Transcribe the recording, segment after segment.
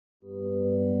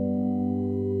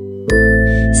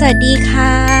สวัสดีค่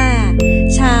ะ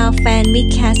ชาวแฟนมิด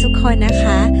แคสทุกคนนะค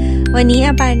ะวันนี้อ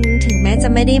าบันถึงแม้จะ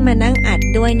ไม่ได้มานั่งอัด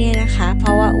ด้วยเนี่ยนะคะเพร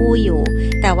าะว่าอู้อยู่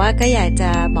แต่ว่าก็อยากจ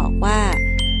ะบอกว่า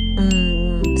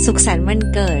สุขสันต์วัน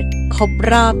เกิดครบ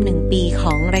รอบ1 ปีข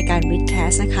องรายการมิดแค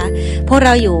สนะคะพวกเร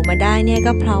าอยู่มาได้เนี่ย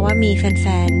ก็เพราะว่ามีแฟ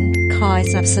นๆคอย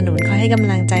สนับสนุนคอยให้ก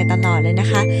ำลังใจตลอดเลยนะ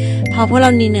คะพอพวกเรา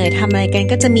เหนื่อยๆทำอะไรกัน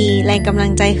ก็จะมีแรงกำลั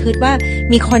งใจคือว่า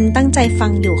มีคนตั้งใจฟั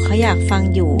งอยู่เขาอยากฟัง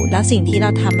อยู่แล้วสิ่งที่เรา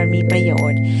ทำมันมีประโย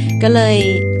ชน์ก็เลย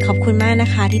ขอบคุณมากนะ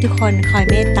คะที่ทุกคนคอย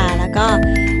เมตตาแล้วก็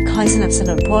คอยสนับส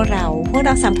นุนพวกเรา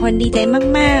3 คนดีใจ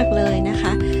มากๆเลยนะค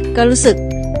ะก็รู้สึก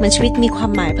เหมือนชีวิตมีควา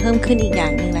มหมายเพิ่มขึ้นอีกอย่า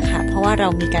งนึงนะคะเพราะว่าเรา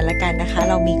มีกันและกันนะคะ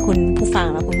เรามีคุณผู้ฟัง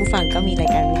แล้วคุณผู้ฟังก็มีราย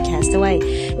การวิดแคสต์ด้วย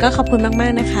ก็ขอบคุณมา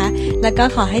กๆนะคะแล้วก็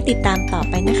ขอให้ติดตามต่อ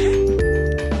ไปนะคะ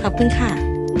ขอบคุณค่ะ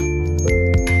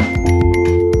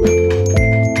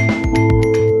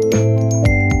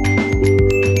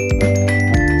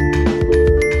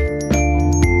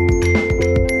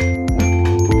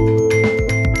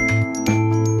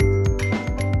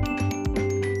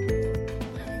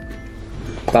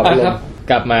ครับ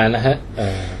กลับมานะฮะ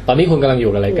ตอนนี้คุณกำลังอ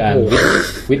ยู่กับรายการ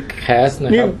วิดแคสนะค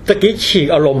รับนี่ตะกี้ฉีก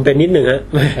อารมณ์เป็นนิดหนึ่งฮะ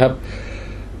ครับ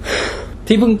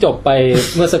ที่เพิ่งจบไป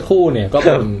เมื่อสักครู่เนี่ยก็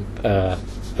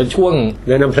เป็นช่วง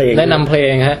แนะนำเพล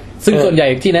งฮะซึ่งส่วนใหญ่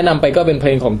ที่แนะนำไปก็เป็นเพล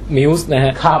งของ Muse นะฮ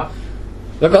ะครับ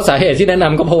แล้วก็สาเหตุที่แนะน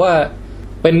ำก็เพราะว่า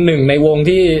เป็นหนึ่งในวง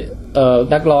ที่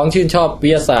นักร้องชื่นชอบวิ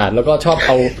ทยาศาสตร์แล้วก็ชอบเ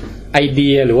อาไอเดี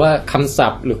ยหรือว่าคำศั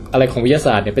พท์หรืออะไรของวิทยาศ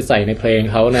าสตร์เนี่ยไปใส่ในเพลง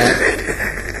เขาน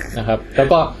ะครับแล้ว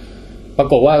ก็ปรา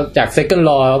กฏว่าจาก Second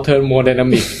Law of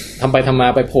Thermodynamics ทำไปทำมา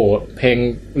ไปโผล่เพลง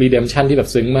Redemption ที่แบบ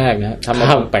ซึ้งมากนะทำมา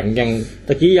ทำแปงยังต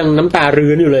ะกี้ยังน้ำตา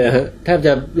รื้นอยู่เลยฮะแทบจ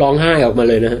ะร้องไห้ออกมา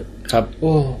เลยนะฮะครับโ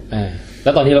อ้แล้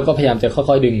วตอนนี้เราก็พยายามจะค่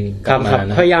อยๆดึงกลับมา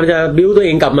นะพยายามจะบิ้วตัวเอ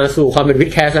งกลับมาสู่ความเป็นวิ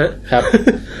ดแคสครับ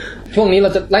ช่วงนี้เรา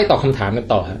จะไล่ตอบคำถามกัน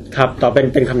ต่อครับต่อ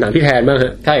เป็นคำถามพี่แทนบ้างฮ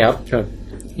ะใช่ครับ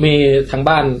มีทาง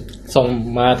บ้านส่ง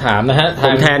มาถามนะฮะ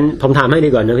ผมถามให้ดี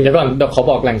กว่านะพี่เดี๋ยวก่อนขอ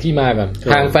บอกแหล่งที่มาก่อน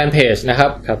ทางแฟนเพจนะครับ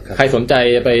ใครสนใจ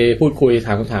ไปพูดคุยถ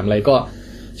ามคำถามอะไรก็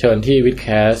เชิญที่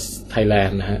Vidcast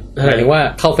Thailand นะฮะหมายถึงว่า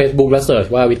เข้า Facebook แล้วเสิร์ช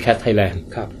ว่า Vidcast Thailand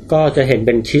ครับก็จะเห็นเ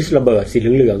ป็นชีสระเบิดสี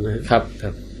เหลืองๆนะครับ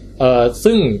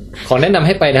ซึ่งขอแนะนำใ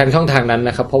ห้ไปทางช่องทางนั้น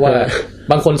นะครับเพราะว่า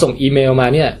บางคนส่งอีเมลมา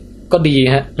เนี่ยก็ดี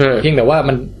ฮะเพียงแต่ว่า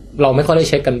เราไม่ค่อยได้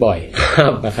เช็คกันบ่อย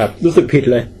นะครับรู้สึกผิด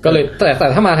เลยก็เลยแต่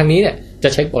ถ้ามาทางนี้เนี่ยจ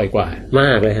ะเช็คบ่อยกว่าม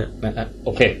ากเลยฮะโอ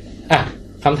เค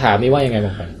คำถามนี้ว่ายังไงบ้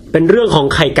างครับเป็นเรื่องของ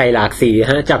ไข่ไก่หลากสี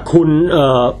ฮะจากคุณ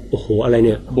โอ้โหอะไรเ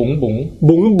นี่ยบุ๋ง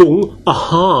อ๋อ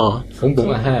บุ๋ง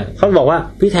เขาบอกว่า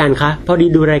พี่แทนคะพอดี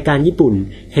ดูรายการญี่ปุ่น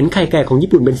เห็นไข่ไก่ของญี่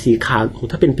ปุ่นเป็นสีขาว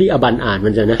ถ้าเป็นพี่อบันอ่านมั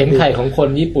นจะนะเห็นไข่ของคน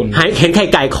ญี่ปุ่นเห็นไข่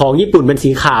ไก่ของญี่ปุ่นเป็นสี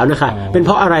ขาวนะคะเป็นเพ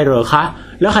ราะอะไรเหรอคะ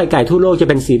แล้วไข่ไก่ทั่วโลกจะ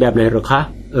เป็นสีแบบไหนเหรอคะ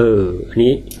อัน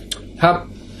นี้ครับ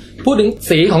พูดถึง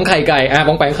สีของไข่ไก่บ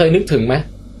องแปงเคยนึกถึงไหม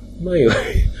ไม่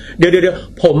เดี๋ยว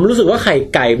ผมรู้สึกว่าไข่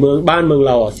ไก่บ้านเมืองเ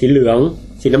ราสีเหลือง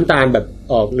สีน้ำตาลแบบ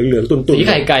ออกเหลืองๆตุ่นๆสี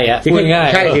ไข่ไก่พูดง่าย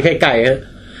ใช่สีไข่ไก่ฮะ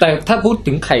แต่ถ้าพูด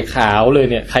ถึงไข่ขาวเลย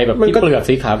เนี่ยไข่แบบที่เปลือก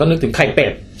สีขาวก็นึกถึงไข่เป็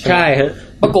ดใช่ฮะ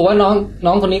ปรากฏว่าน้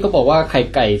องคนนี้ก็บอกว่าไข่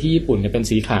ไก่ที่ญี่ปุ่นเนี่ยเป็น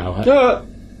สีขาวครับ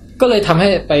ก็เลยทำให้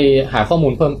ไปหาข้อมู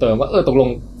ลเพิ่มเติมว่าตกลง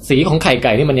สีของไข่ไ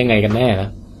ก่นี่มันยังไงกันแน่นะ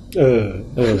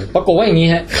ปรากฏว่าอย่างนี้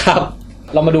ฮะครับ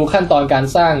เรามาดูขั้นตอนการ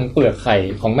สร้างเปลือกไข่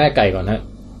ของแม่ไก่ก่อนฮะ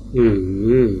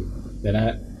เดี๋ยวนะฮ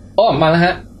ะมาแล้วฮ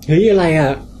ะเฮ้ยอะไร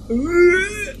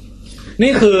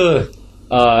นี่คือ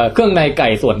เครื่องในไก่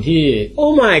ส่วนที่โอ้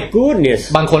my goodness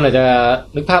บางคนอาจจะ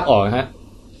นึกภาพออกฮะ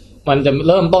มันจะ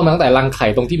เริ่มต้นตั้งแต่รังไข่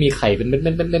ตรงที่มีไข่เป็น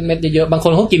เม็ดๆเยอะๆบางค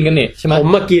นเขากินกันเนี่ยใช่ไหมผม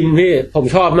มากินพี่ผม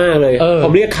ชอบมากเลยผ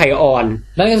มเรียกไข่อ่อน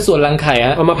นั่นคือส่วนรังไข่ฮ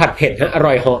ะเอามาผัดเผ็ดฮะอ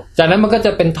ร่อยเหาะจากนั้นมันก็จ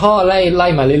ะเป็นท่อไล่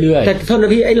มาเรื่อยๆแต่โทษน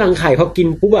ะพี่ไอ้รังไข่พอกิน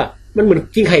ปุ๊บอะมันเหมือน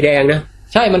กินไข่แดงนะ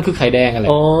ใช่มันคือไข่แดงอะไร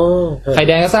ไข่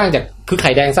แดงสร้างจากคือไ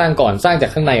ข่แดงสร้างก่อนสร้างจา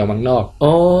กข้างในออกมาข้างนอก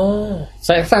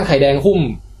สร้างไข่แดง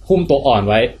หุ้มตัวอ่อน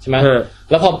ไว้ใช่ไหม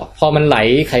แล้วพอมันไหล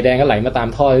ไข่แดงก็ไหลมาตาม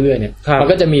ท่อเรื่อยๆเนี่ยมัน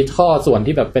ก็จะมีท่อส่วน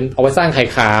ที่แบบเป็นเอาไว้สร้างไข่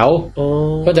ขาว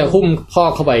ก็จะหุ้มท่อ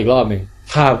เข้าไปอีกรอบนึง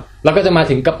ครับแล้วก็จะมา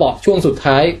ถึงกระป๋องช่วงสุด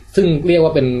ท้ายซึ่งเรียกว่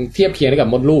าเป็นเทียบเคียงกับ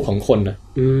มดลูกของคนนะ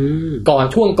ก่อน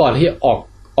ที่อ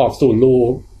อกสู่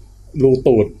รู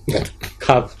ตูดค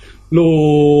รับรู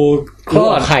คล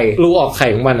อดไข่รูออกไข่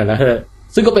ของมันนะ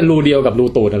ซึ่งก็เป็นรูเดียวกับรู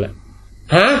ตูดนั่นแหละ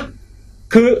ฮะ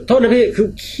คือโทษนะพี่คือ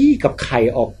ขี้กับไข่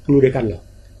ออกรูเดียวกันเหรอ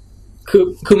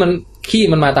คือมันขี้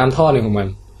มันมาตามท่อนึงของมัน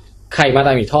ไข่มาต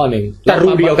ามอีกท่อนึงแต่รู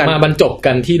เดียวกันมาบรรจบ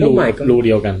กันที่รูเ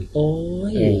ดียวกันโอ้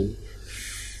ย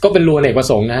ก็เป็นรูอเนกประ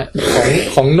สงค์นะฮะ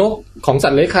ของนกของสั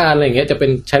ตว์เลื้อยคลานอะไรอย่างเงี้ยจะเป็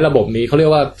นใช้ระบบนี้เขาเรีย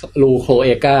กว่ารูโคลเอ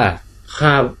กาค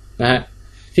รับนะฮะ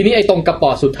ทีนี้ไอ้ตรงกระป๋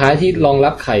อสุดท้ายที่รองรั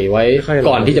บไข่ไว้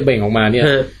ก่อนที่จะเบ่งออกมาเ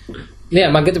นี่ย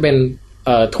มันก็จะเป็น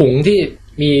ถุงที่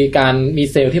มี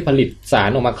เซลล์ที่ผลิตสาร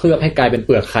ออกมาเคลือบให้กลายเป็นเ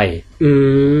ปลือกไข่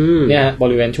เนี่ยบ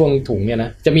ริเวณช่วงถุงเนี่ยนะ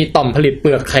จะมีต่อมผลิตเป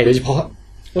ลือกไข่โดยเฉพาะ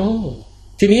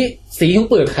ทีนี้สีของ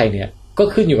เปลือกไข่เนี่ยก็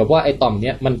ขึ้นอยู่กับว่าไอ้ต่อมเ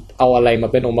นี่ยมันเอาอะไรมา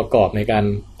เป็นองค์ประกอบในการ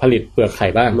ผลิตเปลือกไข่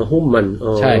บ้างมาหุ้มมัน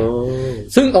ใช่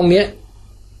ซึ่งตรงเนี้ย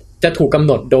จะถูกกำห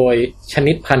นดโดยช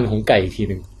นิดพันธุ์ของไก่อีกที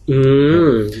นึง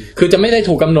คือจะไม่ได้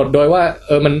ถูกกำหนดโดยว่า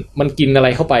มันกินอะไร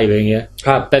เข้าไปเลยอย่างเงี้ย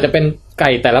แต่จะเป็นไ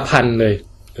ก่แต่ละพันธุ์เลย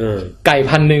ไก่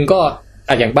พันธุ์นึงก็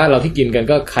อย่างบ้านเราที่กินกัน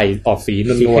ก็ไข่ออกสีน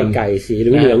วลๆไก่สีเห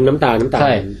ลืองน้ำตาลใ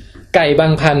ช่ไก่บา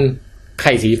งพันธุ์ไ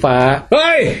ข่สีฟ้าเ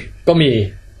ฮ้ยก็มี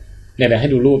เนี่ยเดี๋ยวให้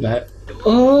ดูรูปนะฮะ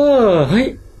เฮ้ย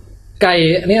ไก่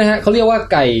เนี่ยฮะเขาเรียกว่า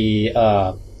ไก่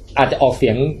อาจจะออกเสี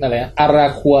ยงอะไรอารา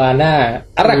ควาน่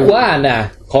า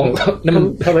ของ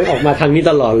ทำไมออกมาทางนี้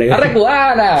ตลอดเลยอาราควา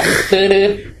น่าตื่น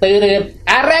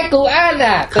อาราควา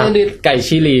น่าตื่นไก่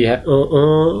ชิลีฮะ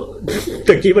ต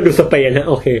ะกี้มันดูสเปนฮะ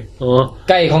โอเค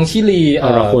ไก่ของชิลี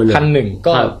1,001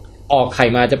ก็ออกไข่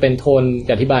มาจะเป็นโทนจ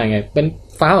ะอธิบายไงเป็น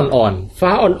ฟ้าอ่อน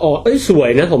เอ้ยสวย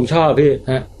นะผมชอบพี่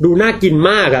ดูน่ากิน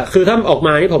มากอ่ะคือถ้าออกม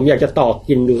านี่ผมอยากจะตอก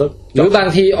กินดูสักหรือบาง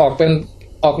ทีออก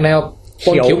แนว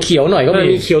เขียวๆหน่อยก็มี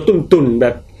เขียวตุ่นๆแบ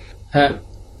บฮะ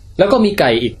แล้วก็มีไ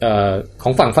ก่อีกข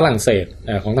องฝั่งฝรั่งเศส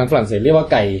ของทางฝรั่งเศสเรียกว่า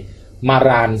ไก่มาร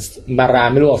าน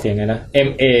ไม่รู้ออกเสียงไงนะ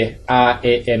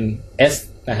MARANS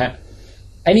นะฮะ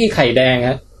ไอ้นี่ไข่แดง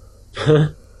ฮะ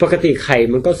ปกติไข่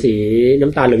มันก็สีน้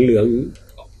ำตาลเหลือง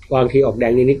ๆบางทีออกแด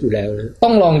งนิดๆอยู่แล้วนะต้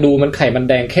องลองดูมันไข่มัน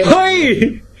แดงเข้มเฮ้ย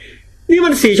นี่มั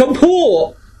นสีชมพู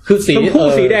คือสีชมพู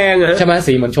สีแดงอะใช่ไหม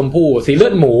สีเหมือนชมพูสีเลื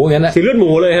อดหมูอย่างนั้นนะสีเลือดห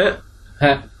มูเลยฮะ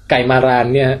ไก่มาราน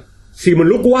เนี่ยสีเหมือน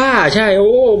ลูกว่าใช่โ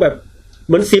อ้แบบเ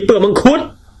หมือนสีเปลือกมังคุด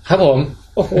ครับผม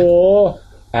โอ้โห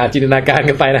จินตนาการ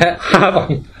กันไปนะฮะครับ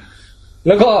แ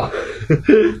ล้วก็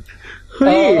เ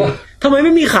ฮ้ยทำไมไ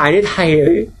ม่มีขายในไทย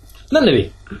นั่นเลยดิ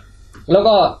แล้ว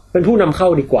ก็เป็นผู้นำเข้า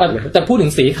ดีกว่าแต่พูดถึ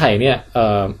งสีไข่เนี่ย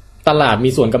ตลาดมี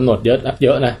ส่วนกำหนดเยอ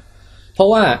ะนะเพราะ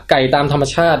ว่าไก่ตามธรรม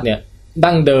ชาติเนี่ย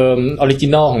ดั้งเดิมออริจิ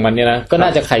นอลของมันเนี่ยนะก็น่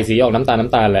าจะไข่สีออกน้ำตา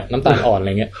ลแหละน้ำตาลอ่อนอะไร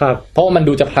เงี้ยเพราะว่ามัน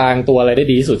ดูจะพรางตัวอะไรได้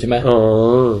ดีที่สุดใช่ไหม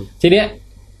ทีเนี้ย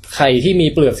ไข่ที่มี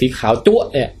เปลือกสีขาวจั๊ว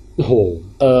เนี่ยโอ้โห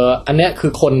อันเนี้ยคื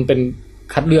อคนเป็น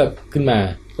คัดเลือกขึ้นมา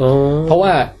เพราะว่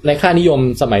าในค่านิยม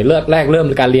สมัยแรกเริ่ม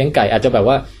การเลี้ยงไก่อาจจะแบบ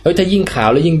ว่าเฮ้ยถ้ายิ่งขาว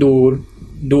แล้วยิ่ง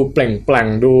ดูเปล่งปลั่ง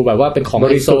ดูแบบว่าเป็นของบ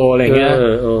ริโซอะไรเงี้ย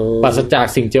ปราศจาก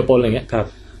สิ่งเจือปนอะไรเงี้ย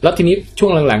แล้วทีนี้ช่ว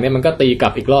งหลังๆเนี่ยมันก็ตีกลั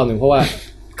บอีกรอบนึงเพราะว่า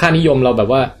ค่านิยมเราแบบ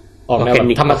ว่าออกแนว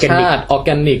ธรรมชาติออร์แก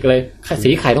นิกเลยสี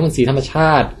ไข่ต้องเป็นสีธรรมช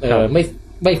าติ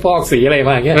ไม่ฟอกสีอะไร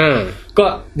มาอย่างเงี้ยก็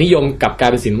นิยมกลับกลาย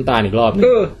เป็นสีน้ำตาลอีกรอบ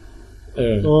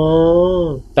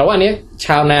แต่ว่าอันนี้ช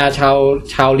าวนา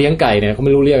ชาวเลี้ยงไก่เนี่ยเขาไ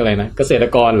ม่รู้เรียกอะไรนะเกษตร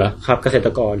กรเหรอครับเกษตร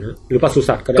กรหรือปศุ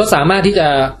สัตว์ก็สามารถที่จะ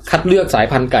คัดเลือกสาย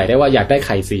พันธุ์ไก่ได้ว่าอยากได้ไ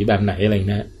ข่สีแบบไหนอะไร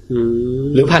นะ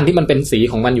หรือพันธุ์ที่มันเป็นสี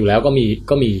ของมันอยู่แล้วก็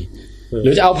มีหรื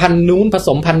อจะเอาพันธุ์นู้นผส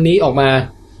มพันธุ์นี้ออกมา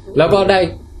แล้วก็ได้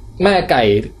แม่ไก่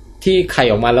ที่ไข่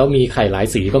ออกมาแล้วมีไข่หลาย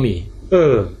สีก็มี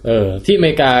ที่อเม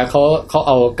ริกาเขาเ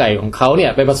อาไก่ของเขาเนี่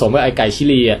ยไปผสมกับไอไก่ชิ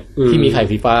ลีอ่ะที่มีไข่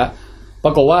สีฟ้าป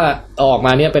รากฏว่าออกม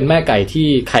าเนี่ยเป็นแม่ไก่ที่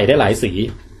ไข่ได้หลายสี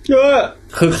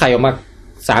คือไข่ออกมา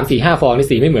 3-4-5 ฟองนี่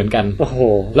สีไม่เหมือนกันโอ้โห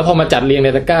แล้วพอมาจัดเรียงใน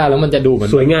ตะกร้าแล้วมันจะดูเหมือน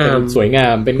สวยงา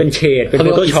มเป็นเฉดเป็นโฟ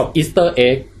โต้ช็อปอีสเตอร์เอ็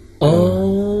ก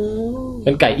เ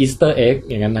ป็นไก่อีสเตอร์เอ็ก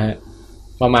อย่างนั้นนะฮะ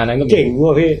ประมาณนั้นก็เก่ง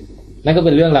ว่ะพี่นั่นก็เ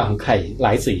ป็นเรื่องราวของไข่หล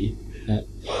ายสีนะ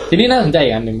ทีนี้น่าสนใจอี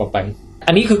กอันนึงบอกไป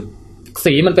อันนี้คือ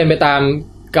สีมันเป็นไปตาม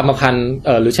กรรมพันธุ์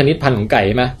หรือชนิดพันธุ์ของไก่ใ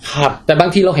ช่ไหมครับแต่บาง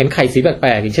ทีเราเห็นไข่สีแป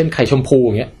ลกๆอย่างเช่นไข่ชมพู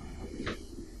อย่างเงี้ย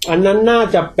อันนั้นน่า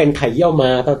จะเป็นไข่เยี่ยวม้า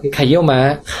ป่ะพี่ไข่เยี่ยวม้า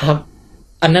ครับ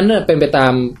อันนั้นเนี่ยเป็นไปตา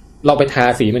มเราไปทา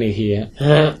สีมันอีกทีฮะ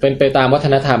เป็นไปตามวัฒ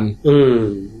นธรรม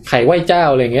ไข่ไหว้เจ้า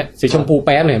อะไรเงี้ยสีชมพูแ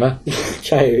ป๊ดเลยมั้ยใ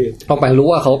ช่พอไปรู้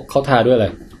ว่าเขาทาด้วยอะไร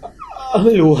ไ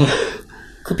ม่รู้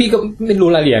คือพี่ก็ไม่รู้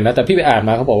รายละเอียดนะแต่พี่ไปอ่านม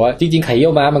าเขาบอกว่าจริงๆไข่เยี่ย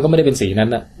วม้ามันก็ไม่ได้เป็นสีนั้น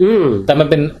น่ะแต่มัน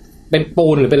เป็นปู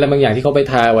นหรือเป็นอะไรบางอย่างที่เขาไป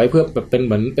ทาไว้เพื่อแบบเป็นเ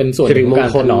หมือนเป็นส่วนของการ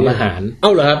ถนอมอาหารเอ้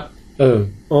าเหรอครับ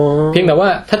เพียงแต่ว่า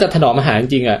ถ้าจะถนอมอาหารจ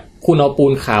ริงๆอ่ะคุณเอาปู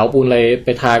นขาวปูนอะไรไป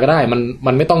ทาก็ได้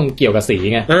มันไม่ต้องเกี่ยวกับสี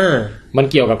ไงมัน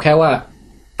เกี่ยวกับแค่ว่า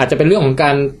อาจจะเป็นเรื่องของก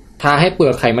ารทาให้เปลื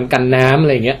อกไข่มันกันน้ำอะ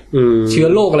ไรเงี้ยเชื้อ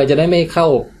โรคอะไรจะได้ไม่เข้า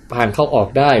ผ่านเข้าออก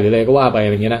ได้หรืออะไรก็ว่าไปอะ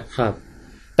ไรเงี้ยนะครับ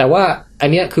แต่ว่าอัน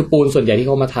เนี้ยคือปูนส่วนใหญ่ที่เ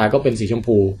ขามาทาก็เป็นสีชม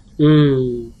พู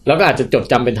แล้วก็อาจจะจด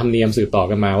จำเป็นธรรมเนียมสืบต่อ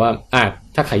กันมาว่า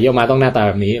ถ้าไข่เยี่ยวม้าต้องหน้าตาแ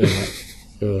บบนี้อะไรเงี้ย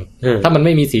ถ้ามันไ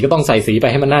ม่มีสีก็ต้องใส่สีไป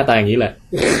ให้มันหน้าตาอย่างนี้แหละ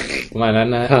ประมาณนั้น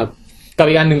นะครับกับ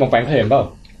อีกอันนึงบอกแปลงเคยเห็นเปล่า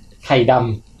ไข่ด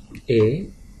ำ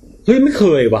เฮ้ยไม่เค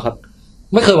ยว่ะครับ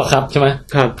ไม่เคยว่ะครับใช่ไหม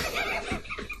ครับ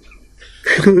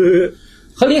คือ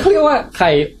เขาเรียกว่าไ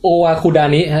ข่โอวาคุดา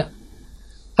นิฮะ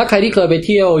ถ้าใครที่เคยไปเ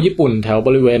ที่ยวญี่ปุ่นแถวบ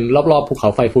ริเวณรอบๆภูเขา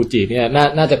ไฟฟูจิเนี่ย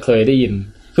น่าจะเคยได้ยิน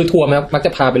คือทัวร์มักจ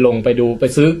ะพาไปลงไปดูไป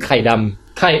ซื้อไข่ด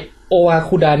ไข่โอวา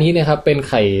คุดานี้เนี่ยครับเป็น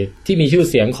ไข่ที่มีชื่อ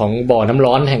เสียงของบ่อน้ำ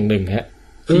ร้อนแห่งหนึ่งฮะ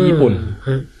ที่ญี่ปุ่น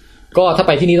ก็ถ้าไ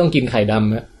ปที่นี่ต้องกินไข่ด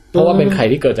ำฮะเพราะว่าเป็นไข่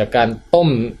ที่เกิดจากการต้ม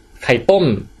ไข่ต้ม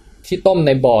ที่ต้มใ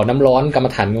นบ่อน้ำร้อนกรรม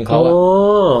ฐานของเขา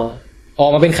ออ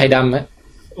กมาเป็นไข่ดำฮะ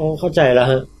อ๋อเข้าใจแล้ว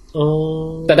ฮะอ๋อ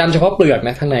แต่ดำเฉพาะเปลือกน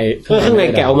ะข้างใน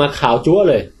แกะออกมาขาวจั๊ว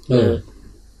เลย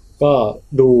ก็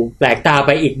ดูแปลกตาไ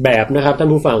ปอีกแบบนะครับท่าน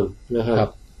ผู้ฟังนะครับ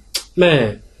แม่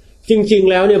จริงๆ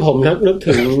แล้วเนี่ยผมนึก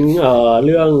ถึงเ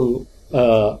รื่อง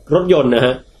รถยนต์นะฮ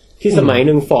ะที่สมัยห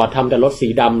นึ่งฟอร์ดทำแต่รถสี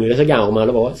ดำหรืออะไรสักอย่างออกมาแ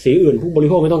ล้วบอกว่าสีอื่นผู้บริ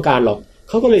โภคไม่ต้องการหรอก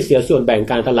เขาก็เลยเสียส่วนแบ่ง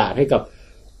การตลาดให้กับ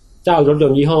เจ้ารถย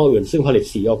นต์ยี่ห้ออื่นซึ่งผลิต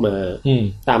สีออกมา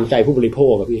ตามใจผู้บริโภ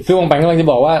คครับพี่คือวงแปงกำลังจะ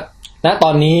บอกว่าณตอ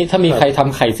นนี้ถ้ามีใครท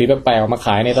ำไข่สีแปลกๆออกมาข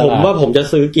ายในตลาดผมว่าผมจะ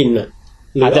ซื้อกินอ่ะ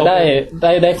อาจจะ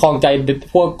ได้คลองใจ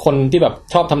พวกคนที่แบบ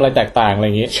ชอบทำอะไรแตกต่างอะไรอ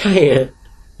ย่างงี้ใช่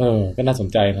ก็น่าสน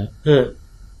ใจนะ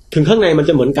ถึงข้างในมันจ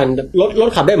ะเหมือนกันรถ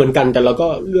ขับได้เหมือนกันแต่เราก็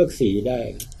เลือกสีได้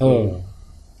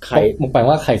ไข่มึงแปล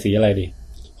ว่าไข่สีอะไรดี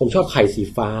ผมชอบไข่สี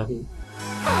ฟ้า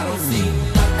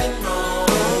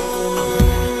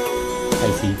ไข่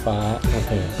สีฟ้าโอเ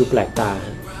คดูแปลกตา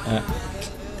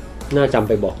น่าจำไ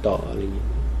ปบอกต่ออะไรอย่างนี้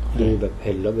ดูแบบเ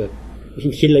ห็นแล้วแบบ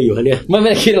คิดอะไรอยู่ฮะเนี่ยไม่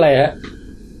ได้คิดอะไรฮะ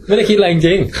ไม่ได้คิดอะไรจ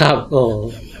ริงๆครับ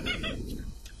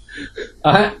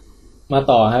ฮะมา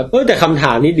ต่อครับแต่คำถ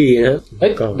ามนี้ดีนะ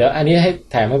เดี๋ยวอันนี้ให้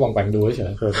แถมให้บองแปงดูเฉ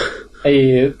ยไอ้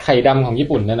ไข่ดำของญี่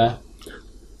ปุ่นนะ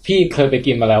พี่เคยไป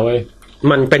กินมาแล้วเว้ย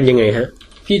มันเป็นยังไงฮะ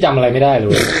พี่จำอะไรไม่ได้เล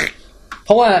ยเพ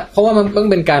ราะว่ามันต้อง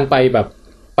เป็นการไปแบ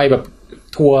บ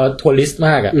ทัวร์ลิสต์ม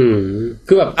ากอ่ะ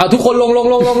คือแบบเอาทุกคนล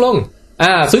ง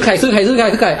ซื้อไข่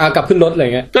กลับขึ้นรถอะไร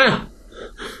เงี้ย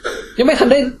ยังไม่ทัน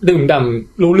ได้ดื่มด่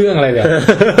ำรู้เรื่องอะไรเลย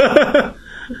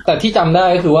แต่ที่จำได้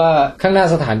ก็คือว่าข้างหน้า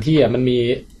สถานที่อ่ะมัน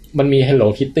มี Hello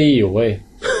Kitty อยู่เว้ย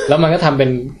แล้วมันก็ทำเป็น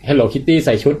Hello Kitty ใ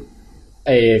ส่ชุดไ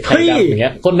อ้ไข่ดำอย่างเงี้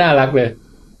ยโคตรน่ารักเลย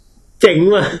เจ๋ง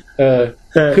ว่ะ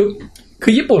คื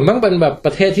อญี่ปุ่นมันเป็นแบบป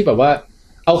ระเทศที่แบบว่า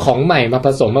เอาของใหม่มาผ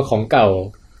สมกับของเก่า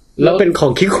แล้วเป็นขอ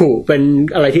งคิคุเป็น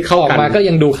อะไรที่เข้ากันออกมาก็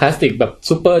ยังดูคลาสสิกแบบ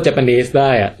ซูเปอร์เจแปนิสไ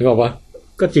ด้อ่ะนึกออกปะ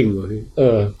ก็จริงว่ะพี่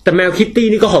แต่แมวคิตตี้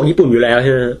นี่ก็ของญี่ปุ่นอยู่แล้วใ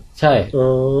ช่ไหมใช่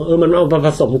มันเอามาผ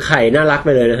สมไข่น่ารักไป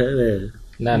เลยนะฮะ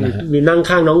นั่นนะฮะมีนั่ง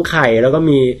ข้างน้องไข่แล้วก็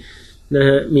มีนะ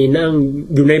ฮะมีนั่ง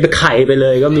อยู่ในไข่ไปเล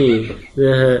ยก็มี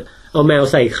นะฮะเอาแมว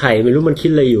ใส่ไข่ไม่รู้มันคิด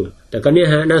อะไรอยู่แต่ก็เนี่ย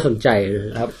ฮะน่าสนใจน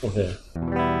ะครับโอเค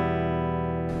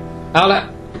เอาละ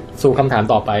สู่คำถาม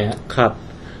ต่อไปครับ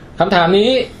คำถามนี้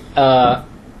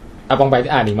ปองไป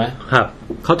อ่านอีกไหมครับ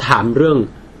เขาถามเรื่อง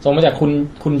ส่งมาจาก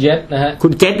คุณเจษนะฮะคุ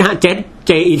ณเจษฮะเจษ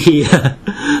JET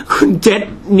คุณเจษ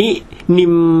นิ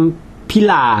มพิ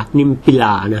ล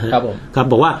านะฮะครับ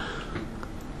บอกว่า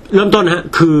เริ่มต้นฮะ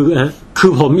คื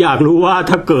อผมอยากรู้ว่า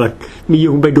ถ้าเกิดมี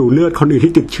ยุงไปดูดเลือดคนอื่น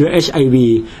ที่ติดเชื้อ HIV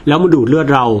แล้วมาดูดเลือด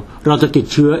เราจะติด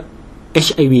เชื้อ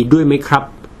HIV ด้วยไหมครับ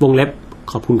วงเล็บ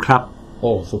ขอบคุณครับโ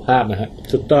อ้สุภาพนะฮะ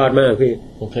สุดยอดมากพี่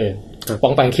โอเคป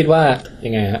องปังคิดว่า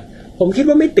ยังไงฮะผมคิด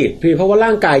ว่าไม่ติดพี่เพราะว่าร่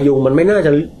างกายยุงมันไม่น่าจ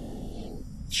ะ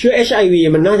เชื้อ HIV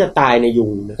มันน่าจะตายในยุ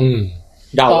งนะ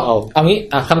เดาเอางี้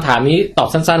คำถามนี้ตอบ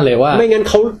สั้นๆเลยว่าไม่งั้น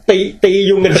เขาตี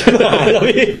ยุงกันใช่ไหมแล้ว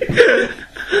พี่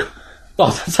ตอ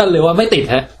บสั้นๆเลยว่าไม่ติด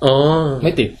ฮะไ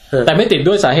ม่ติดแต่ไม่ติด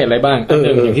ด้วยสาเหตุอะไรบ้างห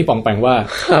นึ่งอย่างที่ปองแปงว่า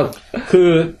คือ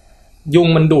ยุง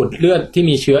มันดูดเลือดที่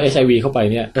มีเชื้อ HIV เข้าไป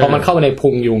เนี่ยพอมันเข้าไปในพุ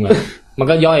งยุงอ่ะมัน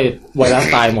ก็ย่อยไวรัส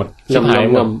ตายหมดชิบหาย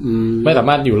หมดไม่สา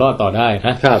มารถอยู่รอดต่อได้น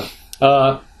ะครับ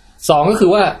สองก็คือ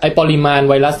ว่าไอปริมาณ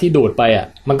ไวรัสที่ดูดไปอ่ะ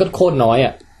มันก็โคตรน้อยอ่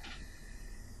ะ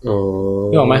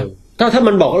นึกออกไหมถ้า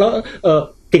มันบอกแล้ว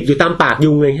ติดอยู่ตามปาก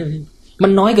ยุงเลยมั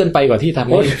นน้อยเกินไปกว่าที่ทำใ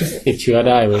ห้ติดเชื้อ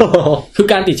ได้เว้ยคือ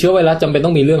การติดเชื้อไวรัสจำเป็นต้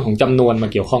องมีเรื่องของจำนวนมา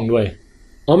เกี่ยวข้องด้วย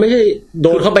ไม่ใช่โด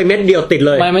นเข้าไปเม็ดเดียวติดเ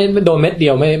ลยไม่โดนเม็ดเดี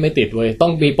ยวไม่ติดเว้ยต้อ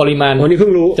งมีปริมาณนี่เพิ่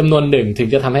งรู้จำนวนหนึ่งถึง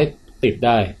จะทำให้ติดไ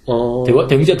ด้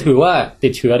ถึงจะถือว่าติ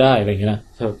ดเชื้อได้อะไรอย่างเงี้ยนะ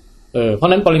เพรา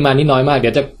ะนั้นปริมาณนี้น้อยมากเดี๋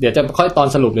ยวจะค่อยตอน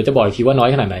สรุปเดี๋ยวจะบอกอีกทีว่าน้อย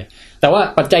ขนาดไหนแต่ว่า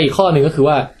ปัจจัยอีกข้อหนึ่งก็คือ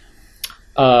ว่า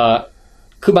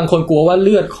คือบางคนกลัวว่าเ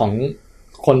ลือดของ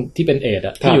คนที่เป็นเอดส์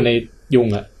อ่ะที่อยู่ในยุง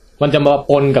อ่ะมันจะมา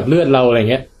ปนกับเลือดเราอะไร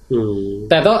เงี้ย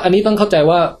แต่อันนี้ต้องเข้าใจ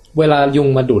ว่าเวลายุง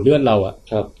มาดูดเลือดเราอ่ะ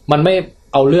มันไม่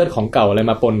เอาเลือดของเก่าอะไร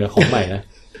มาปนกับของใหม่นะ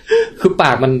คือป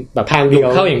ากมันแบบทางเดียว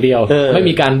เข้าอย่างเดียวไม่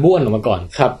มีการบ้วนออกมาก่อน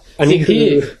ครับสิ่งที่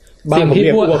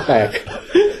บ้วนแตก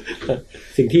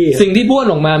สิ่งที่บ้วน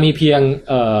ออกมามีเพียง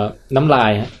น้ำลา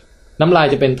ยฮะน้ำลาย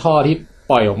จะเป็นท่อที่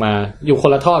ปล่อยออกมาอยู่ค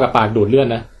นละท่อกับปากดูดเลือด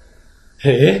นะ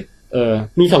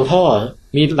มีสองท่อ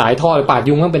มีหลายท่อปาก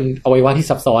ยุงมันเป็นอวัยวะที่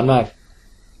ซับซ้อนมาก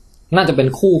น่าจะเป็น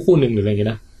คู่หนึ่งหรืออะไรอย่างเงี้ย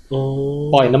นะ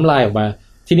ปล่อยน้ำลายออกมา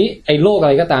ทีนี้ไอ้โรคอะ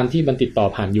ไรก็ตามที่มันติดต่อ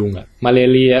ผ่านยุงอะมาเล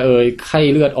เรียไข้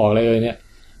เลือดออกอะไรเนี่ย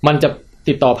มันจะ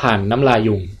ติดต่อผ่านน้ำลาย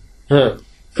ยุง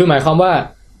คือหมายความว่า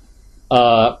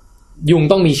ยุง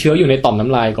ต้องมีเชื้ออยู่ในต่อมน้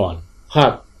ำลายก่อน ครั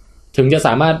บถึงจะส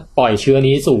ามารถปล่อยเชื้อ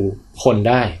นี้สู่คน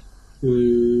ได้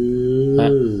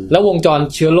แล้ววงจร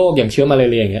เชื้อโรคอย่างเชื้อมาลา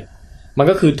เรียอย่างเงี้ยมัน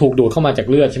ก็คือถูกดูดเข้ามาจาก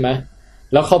เลือดใช่ไหม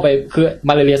แล้วเข้าไปคือม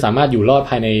าลาเรียสามารถอยู่รอด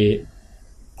ภายใน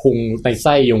พุงในไ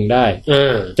ส้ยุงได้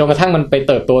จนกระทั่งมันไป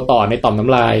เติบโตต่อในต่อมน้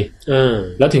ำลาย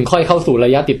แล้วถึงค่อยเข้าสู่ร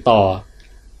ะยะติดต่อ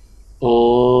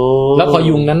แล้วพอ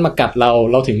ยุงนั้นมากัดเร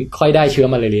าถึงค่อยได้เชื้อ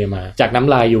มาลาเรียมาจากน้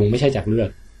ำลายยุงไม่ใช่จากเลือด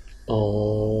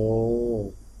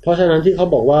เพราะฉะนั้นที่เขา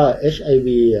บอกว่า HIV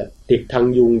อ่ะติดทาง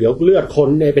ยุงเดี๋ยวเลือดคน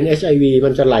เนี่ยเป็น HIV มั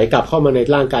นจะไหลกลับเข้ามาใน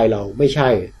ร่างกายเราไม่ใช่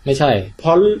เพร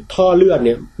าะท่อเลือดเ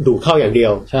นี่ยดูดเข้าอย่างเดีย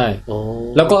วใช่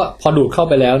แล้วก็พอดูดเข้า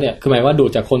ไปแล้วเนี่ยคือหมายว่าดู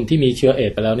ดจากคนที่มีเชื้อเอ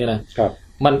ดส์ไปแล้วเนี่ยนะครับ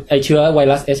มันไอเชื้อไว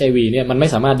รัส HIV เนี่ยมันไม่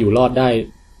สามารถอยู่รอดได้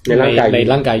ในร่า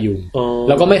งกายยุงแ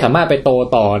ล้วก็ไม่สามารถไปโต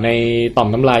ต่อในต่อม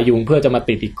น้ำลายยุงเพื่อจะมา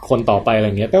ติดอีกคนต่อไปอะไร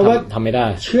เงี้ยทำไม่ได้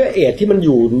เชื้อเอดส์ที่มันอ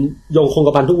ยู่ยงคงก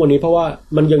ระพันทุกวันนี้เพราะว่า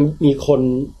มันยังมีคน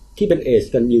ที่เป็นเอด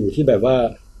ส์กันอยู่ที่แบบว่า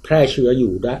แพร่เชื้ออ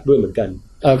ยู่ได้ด้วยเหมือนกัน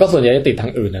ก็ส่วนใหญ่จะติดทา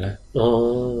งอื่นนะ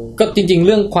ก็จริงๆเ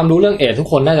รื่องความรู้เรื่องเอดส์ทุก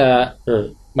คนน่าจะ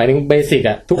หมายถึงเบสิก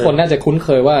อ่ะทุกคนน่าจะคุ้นเค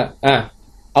ยว่า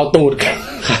เอาตูด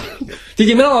จ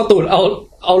ริงๆไม่ต้องเอาตูดเ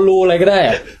อารูอะไรก็ได้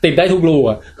ติดได้ทุกรู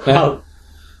อ่ะ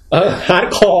ฮาร์ด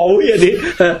คอร์อุ้ยอันนี้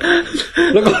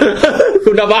แล้วก็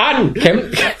คุณบาลเ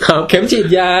ข็มฉีด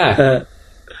ยา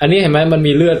อันนี้เห็นไหมมัน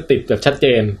มีเลือดติดแบบชัดเจ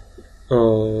น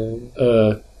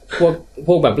พ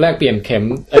วกแบบแลกเปลี่ยนเข็ม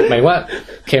หมายว่า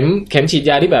เข็มฉีด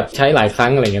ยาที่แบบใช้หลายครั้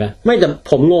งอะไรอย่างเงี้ยนะไม่แต่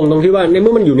ผมงงตรงที่ว่าในเ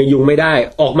มื่อมันอยู่ในยุงไม่ได้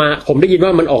ออกมาผมได้ยินว่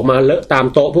ามันออกมาเลอะตาม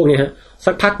โต๊ะพวกนี้ฮะ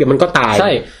สักพักเดี๋ยวมันก็ตายใ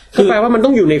ช่คือแปลว่ามันต้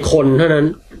องอยู่ในคนเท่านั้น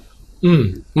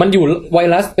มันอยู่ไว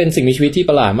รัสเป็นสิ่งมีชีวิตที่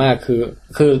ประหลาดมาก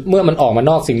คือเมื่อมันออกมา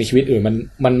นอกสิ่งมีชีวิตอื่น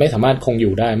มันไม่สามารถคงอ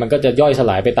ยู่ได้มันก็จะย่อยส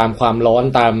ลายไปตามความร้อน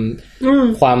ตาม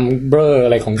ความเบลออ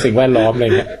ะไรของสิ่งแวดล้อมอะไร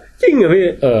เงี้ยจริงเหรอพี่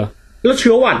แล้วเ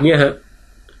ชื้อหวัดเนี่ยฮะ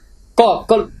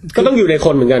ก็ต้องอยู่ในค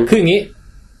นเหมือนกันคืออย่างนี้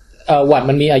หวัด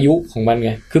มันมีอายุของมันไ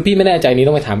งคือพี่ไม่แน่ใจนี้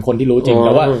ต้องไปถามคนที่รู้จริงแ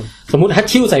ล้วว่าสมมุติฮัต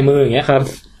ชิ่วใส่มืออย่างเงี้ยครับ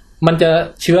มันจะ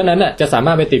เชื้อนั้นจะสาม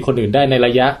ารถไปติดคนอื่นได้ในร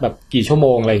ะยะแบบกี่ชั่วโม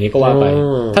งอะไรอย่างเงี้ยก็ว่าไป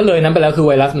ถ้าเลยนั้นไปแล้วคือไ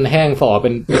วรัสมันแห้งฝ่อเป็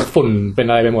นฝุ่นเป็น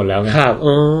อะไรไปหมดแล้วไงครับ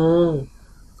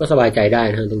ก็สบายใจได้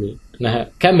นะตรงนี้นะฮะ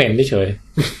แค่เหม็นเฉย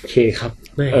โอเคครับ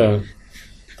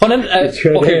เพราะนั้น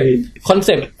โอเคคอนเ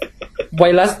ซ็ปต์ไว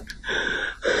รัส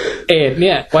เอดส์เ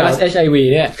นี่ยไวรัส HIV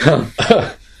เนี่ย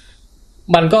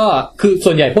มันก็คือ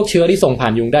ส่วนใหญ่พวกเชื้อที่ส่งผ่า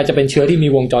นยุงได้จะเป็นเชื้อที่มี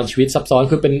วงจรชีวิตซับซ้อน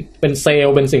คือเป็นเซล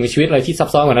ล์เป็นสิ่งมีชีวิตอะไรที่ซับ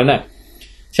ซ้อนกว่านั้นน่ะ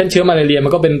เช่นเชื้อมาลาเรียมั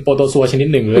นก็เป็นโปรโตซัวชนิด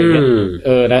หนึ่งเลยเนี่ย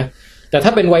นะแต่ถ้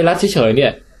าเป็นไวรัสเฉยๆเนี่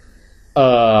ย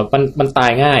มันตา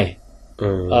ยง่าย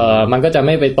มันก็จะไ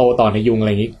ม่ไปโตต่อในยุงอะไร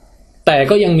อย่างนี้แต่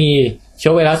ก็ยังมีเชื้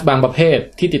อไวรัสบางประเภท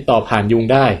ที่ติดต่อผ่านยุง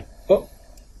ได้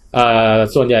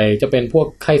ส่วนใหญ่จะเป็นพวก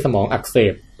ไข้สมองอักเส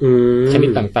บชนิด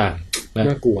ต่างๆ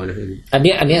น่ากลัวนะอัน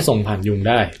นี้ส่งผ่านยุง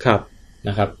ได้ครับน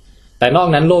ะครับแต่นอก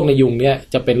นั้นโรคในยุงเนี่ย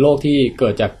จะเป็นโรคที่เกิ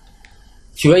ดจาก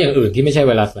เชื้ออย่างอื่นที่ไม่ใช่ไ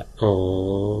วรัสแหละ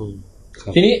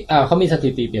ทีนี้เขามีสถิ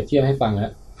ติเปรียบเทียบให้ฟังแล้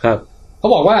วครับเขา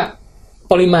บอกว่า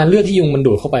ปริมาณเลือดที่ยุงมัน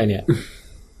ดูดเข้าไปเนี่ย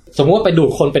สมมติว่าไปดูด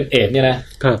คนเป็นเอดส์เนี่ยนะ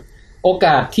ครับโอก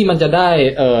าสที่มันจะได้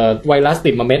ไวรัส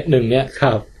ติดมาเม็ดนึงเนี่ยค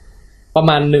รับประ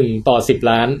มาณ1 ต่อ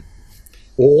 10 ล้าน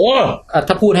โอ้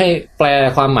ถ้าพูดให้แปล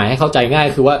ความหมายให้เข้าใจง่าย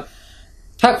คือว่า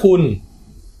ถ้าคุณ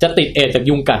จะติดเอดส์จาก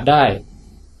ยุงกัดได้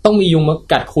ต้องมียุงมา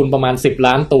กัดคุณประมาณ10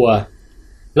 ล้านตัว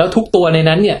แล้วทุกตัวใน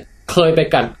นั้นเนี่ยเคยไป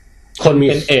กัดคน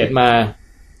เป็นเอดส์มา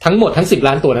ทั้งหมดทั้ง10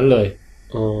 ล้านตัวนั้นเลย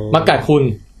มากัดคุณ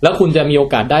แล้วคุณจะมีโอ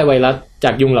กาสได้ไวรัสจ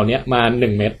ากยุงเหล่านี้มา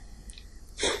1 เม็ด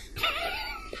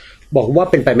บอกว่า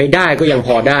เป็นไปไม่ได้ก็ยังพ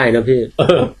อได้นะพี่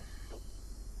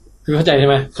คือเข้าใจใช่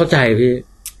ไหมเข้าใจพี่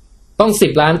ต้อง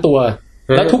10 ล้านตัว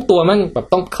แล้วทุกตัวมั่งแบบ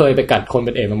ต้องเคยไปกัดคนเ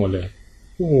ป็นเอดส์มาหมดเลย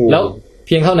แล้วเ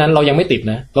พียงเท่านั้นเรายังไม่ติด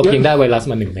นะเราเพียงได้ไวรัส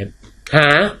มา1 เม็ด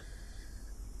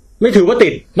ไม่ถือว่าติ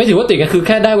ดก็คือแ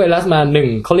ค่ได้ไวรัสมา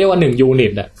1เขาเรียกว่า1 ยูนิ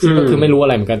ตอ่ะก็คือไม่รู้อะ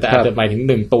ไรเหมือนกันแต่อาจจะหมายถึง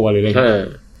1 ตัวหรืออะไร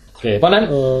โอเคเพราะนั้น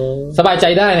สบายใจ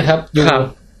ได้นะครับยุง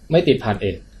ไม่ติดผ่านเอ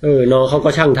ดส์น้องเขาก็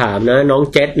ช่างถามนะน้อง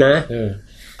เจษนะ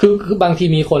คือบางที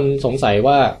มีคนสงสัย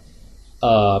ว่า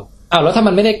แล้วถ้า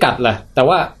มันไม่ได้กัดล่ะแต่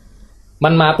ว่ามั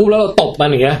นมาปุ๊บแล้วเราตบมั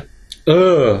นอย่างเงี้ย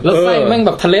แล้วไส้แม่งแ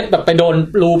บบทะเลแบบไปโดน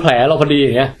รูแผลเราพอดีอ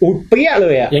ย่างเงี้ยเปี้ยเล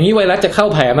ยอ่ะอย่างนี้ไวรัสจะเข้า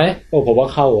แผลไหมผมว่า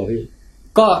เข้าอ่ะพี่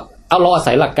ก็เอาเราอา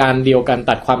ศัยหลักการเดียวกัน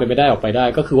ตัดความเป็นไปได้ออกไปได้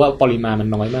ก็คือว่าปริมาณมัน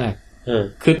น้อยมาก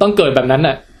คือต้องเกิดแบบนั้น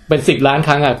น่ะเป็น10 ล้านค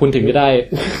รั้งอ่ะคุณถึงจะได้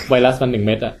ไวรัสมัน1 เ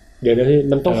ม็ดอ่ะเดี๋ยวนะพี่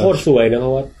มันต้องโคตรสวยนะเพร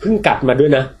าะว่าเพิ่งกัดมาด้ว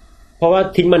ยนะเพราะว่า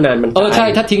ทิ้งมานานมันตายใช่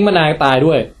ถ้าทิ้งมานานตาย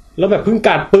ด้วยแล้วแบบเพิ่ง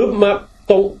กัดปุ๊บมา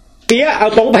ตรงเปี้ยเอา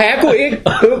ตรงแผลกูอีก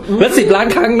แล้ว10 ล้าน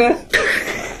ครั้งนะ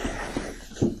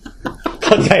เ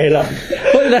ข้าใจละ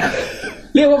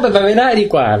เรียกว่าเป็นไปไม่ได้ดี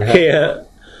กว่านะครับ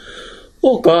โ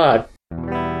อ้ก็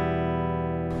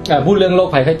พูดเรื่องโรค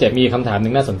ภัยไข้เจ็บมีคำถามนึ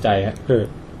งน่าสนใจฮะ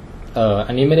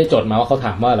อันนี้ไม่ได้จดมาว่าเขาถ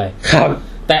ามว่าอะไร ครับ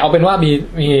แต่เอาเป็นว่า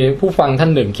มีผู้ฟังท่า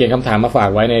นหนึ่งเขียนคำถามมาฝาก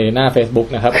ไว้ในหน้า Facebook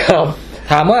นะครับ ครับ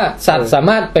ถามว่าสัตว์สา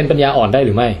มารถเป็นปัญญาอ่อนได้ห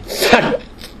รือไม่ สัตว์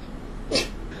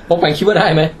ปองแปงคิดว่าได้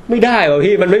ไหม ไม่ได้ว่ะ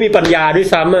พี่มันไม่มีปัญญาด้วย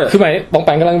ซ้ำอ่ะ คือหมายปองแป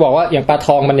งกำลังบอกว่าอย่างปลาท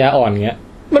องปัญญาอ่อนอย่างเงี้ย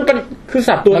มันเป็นคือ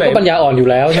สัตว์ตัว มัน ไหน ก็ปัญญาอ่อนอยู่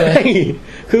แล้วใช่ไหม ใช่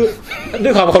คือด้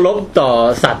วยความเคารพต่อ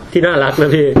สัตว์ที่น่ารักนะ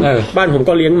พี่ บ้านผม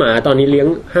ก็เลี้ยงหมาตอนนี้เลี้ยง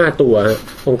5 ตัว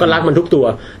ผมก็รักมันทุกตัว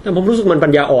แต่ผมรู้สึกมันปั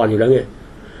ญญาอ่อนอยู่แล้วไง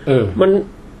มัน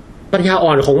ปัญญาอ่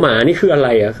อนของหมานี่คืออะไร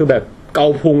อ่ะคือแบบเกา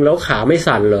พุงแล้วขาไม่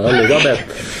สั่นเหรอหรือว่าแบบ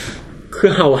คือ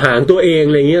เห่าหางตัวเอง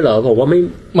อะไรเงี้ยเหรอผมว่าไม่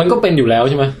มันก็เป็นอยู่แล้ว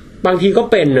ใช่ไหมบางทีก็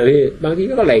เป็นนะพี่บางที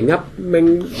ก็ไหลงับแมง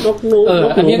นกนู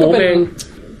อันนี้ก็เป็น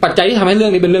ปัจจัยที่ทำให้เรื่อ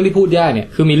งนี้เป็นเรื่องที่พูดยากเนี่ย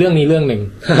คือมีเรื่องนี้เรื่องหนึ่ง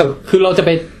คือเราจะไป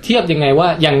เทียบยังไงว่า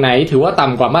อย่างไหนถือว่าต่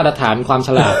ำกว่ามาตรฐานความฉ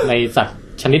ลาด ในสัตว์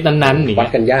ชนิดนั้นๆวั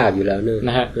ดกันยากอยู่แล้วน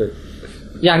ะฮะ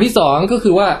อย่างที่สองก็คื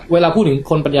อว่าเวลาพูดถึง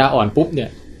คนปัญญาอ่อนปุ๊บเนี่ย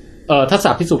ถ้า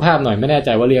ศัพท์ที่สุภาพหน่อยไม่แน่ใจ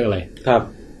ว่าเรียกอะไรครับ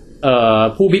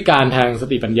ผู้พิการทางส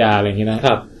ติปัญญาอะไรอย่างเงี้ยนะค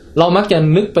รับเรามักจะ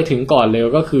นึกไปถึงก่อนเลย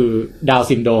ก็คือดาวน์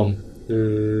ซินโดรม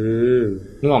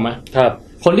นึกออกไหมครับ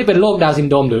คนที่เป็นโรคดาวน์ซิน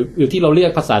โดรมหรือที่เราเรีย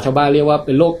กภาษาชาวบ้านเรียกว่าเ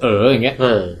ป็นโรคอย่างเงี้ย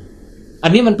อั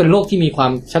นนี้มันเป็นโรคที่มีควา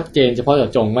มชัดเจนเฉพาะเจา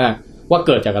ะจงมากว่าเ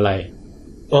กิดจากอะไร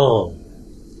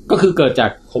ก็คือเกิดจา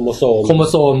กโครโม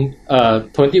โซม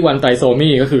21 ไตรโซมี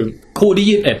ก็คือคู่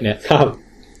ที่21เนี่ยครับ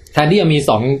แทนที่จะมี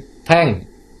2แท่ง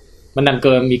มันดันเ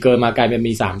กินมากลายเป็น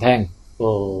มี3แท่ง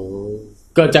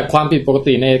เกิดจากความผิดปก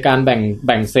ติในการแ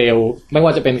บ่งเซลล์ไม่ว่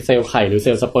าจะเป็นเซลล์ไข่หรือเซล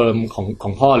ล์สเปิร์มข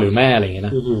องพ่อหรือแม่อะไรอย่างเงี้ยน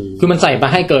ะคือมันใส่มา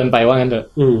ให้เกินไปว่างั้นเถอะ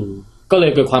ก็เล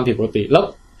ยเกิดความผิดปกติแล้ว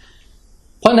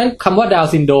เพราะนั้นคำว่าดาว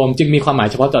น์ซินโดรมจึงมีความหมาย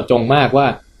เฉพาะเจาะจงมากว่า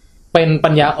เป็นปั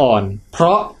ญญาอ่อนเพร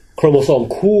าะโครโมโซม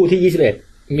คู่ที่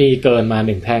21มีเกินมา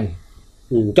1แท่ง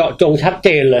เจาะจงชัดเจ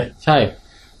นเลยใช่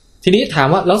ทีนี้ถาม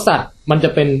ว่าแล้วสัตว์มันจะ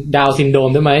เป็นดาวน์ซินโดรม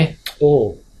ได้ไหมโอ้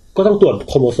ก็ต้องตรวจ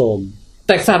โครโมโซมแ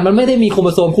ต่สัตว์มันไม่ได้มีโครโม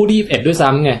โซมคู่ที่21ด้วยซ้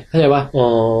ำไงเข้าใจป่ะ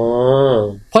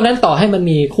เพราะนั้นต่อให้มัน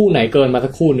มีคู่ไหนเกินมาสั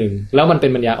กคู่หนึ่งแล้วมันเป็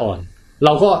นปัญญาอ่อนเร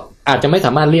าก็อาจจะไม่ส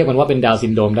ามารถเรียกมันว่าเป็นดาวน์ซิ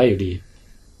นโดรมได้อยู่ดี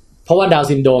เพราะว่าดาวน์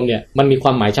ซินโดรมเนี่ยมันมีคว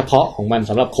ามหมายเฉพาะของมัน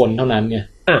สำหรับคนเท่านั้นไง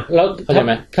แล้วเข้าใจไห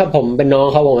มถ้าผมเป็นน้อง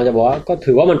เขาผมจะบอกว่าก็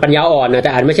ถือว่ามันปัญญาอ่อนนะแ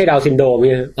ต่อาจไม่ใช่ดาวน์ซินโดรมเ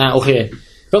นี่ยโอเค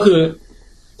ก็คือ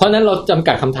เพราะนั้นเราจำ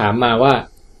กัดคำถามมาว่า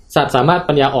สัตว์สามารถ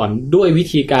ปัญญาอ่อนด้วยวิ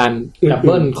ธีการดับเ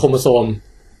บิลโครโมโซม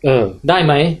ได้ไ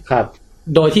หมครับ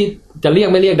โดยที่จะเรียก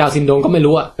ไม่เรียกดาวน์ซินโดรมก็ไม่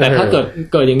รู้อะแต่ถ้าเ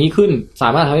กิดอย่างนี้ขึ้นสา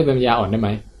มารถทำให้เป็นปัญญาอ่อนได้ไหม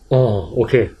โอ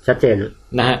เคชัดเจน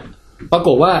นะฮะปราก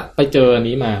ฏว่าไปเจออัน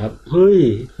นี้มาครับเฮ้ย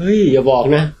อย่าบอก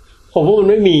นะผมว่ามัน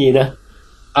ไม่มีนะ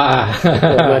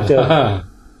มาเจอ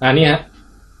อันนี้ฮะ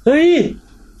เฮ้ย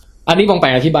อันนี้ปองแป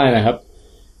งอธิบายหน่อยครับ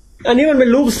อันนี้มันเป็น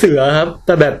รูปเสือครับแ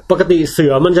ต่แบบปกติเสื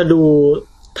อมันจะดู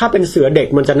ถ้าเป็นเสือเด็ก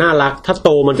มันจะน่ารักถ้าโต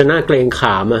มันจะน่าเกรงข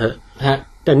ามอะฮะ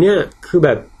แต่เนี้ยคือแ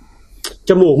บบ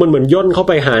จมูกมันเหมือนย่นเข้า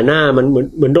ไปหาหน้ามันเห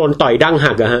มือนโดนต่อยดั้ง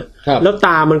หักอะฮะแล้วต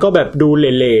ามันก็แบบดูเ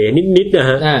หล่ๆนิดๆนะ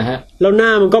ฮะแล้วหน้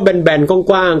ามันก็แบนๆ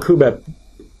กว้างๆคือแบบ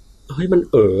เฮ้ยมัน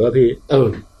พี่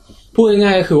พูด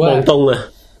ง่ายๆคือว่าตรงๆอะ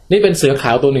นี่เป็นเสือข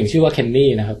าวตัวหนึ่งชื่อว่าเคนนี่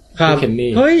นะครับชื่อเคน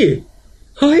นี่เฮ้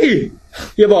ย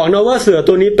อย่าบอกนะว่าเสือ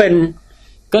ตัวนี้เป็น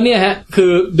ก็เนี่ยฮะคื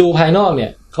อดูภายนอกเนี่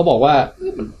ยเขาบอกว่า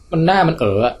มันหน้ามัน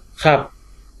ครับ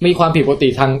มีความผิดปกติ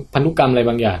ทางพันธุกรรมอะไร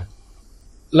บางอย่าง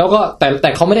แล้วก็แต่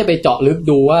เขาไม่ได้ไปเจาะลึก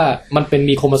ดูว่ามันเป็น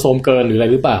มีโครโมโซมเกินหรืออะไร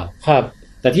หรือเปล่าครับ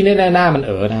แต่ที่แน่ๆหน้ามัน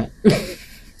นะ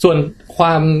ส่วนคว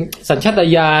ามสัญชาต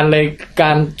ญาณในก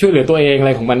ารช่วยเหลือตัวเองอะไ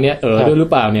รของมันเนี่ยด้วยหรือ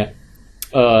เปล่าเนี่ย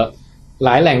หล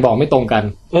ายแหล่งบอกไม่ตรงกัน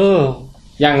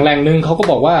อย่างแหล่งนึงเขาก็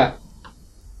บอกว่า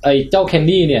ไอ้เจ้าแคน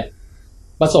ดี้เนี่ย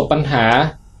ประสบปัญหา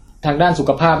ทางด้านสุ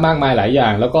ขภาพมากมายหลายอย่า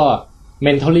งแล้วก็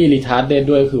mentally retarded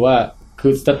ด้วยคื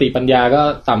อสติปัญญาก็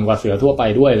ต่ำกว่าเสือทั่วไป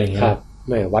ด้วยอะไรอย่างเงี้ย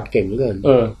ไม่วัดเก่งเหลือเกิน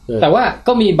แต่ว่า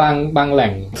ก็มีบางแหล่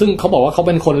งซึ่งเขาบอกว่าเขาเ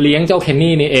ป็นคนเลี้ยงเจ้าเคน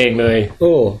นี่นี่เองเลย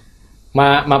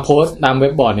มาโพสต์ตามเว็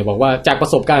บบอร์ดเนี่ยบอกว่าจากปร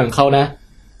ะสบการณ์ของเขานะ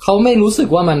เขาไม่รู้สึก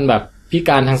ว่ามันแบบพิก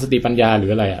ารทางสติปัญญาหรื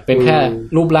ออะไรอ่ะเป็นแค่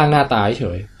รูปร่างหน้าตาเฉ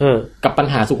ยกับปัญ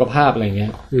หาสุขภาพอะไรเงี้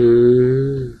ย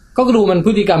ก็ดูมันพ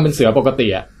ฤติกรรมเป็นเสือปกติ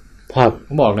อ่ะเ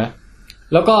ขาบอกนะ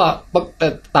แล้วก็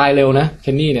ตายเร็วนะเค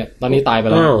นนี่เนี่ยตอนนี้ตายไป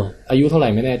แล้วอายุเท่าไหร่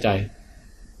ไม่แน่ใจ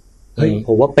เฮ้ยผ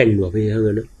มว่าเป็นหรอพี่ทั้ง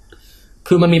นั้นนะ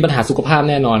คือมันมีปัญหาสุขภาพ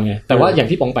แน่นอนไงแต่ว่าอย่าง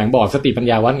ที่ปองแปงบอกสติปัญ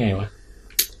ญาวัดไงวะ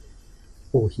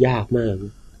โอ้ยากมาก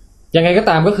ยังไงก็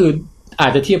ตามก็คืออา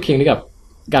จจะเทียบเคียงได้กับ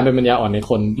การเป็นปัญญาอ่อนใน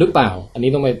คนหรือเปล่าอันนี้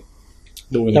ต้องไป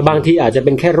ดูแต่บางทีอาจจะเ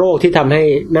ป็นแค่โรคที่ทำให้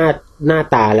หน้า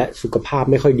ตาและสุขภาพ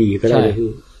ไม่ค่อยดีก็ได้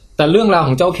แต่เรื่องราวข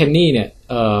องเจ้าเคนนี่เนี่ย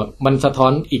มันสะท้อ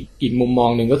นอีกมุมมอง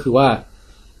นึงก็คือว่า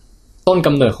ต้นก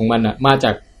ำเนิดของมันอ่ะมาจ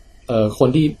ากคน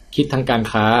ที่คิดทางการ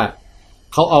ค้า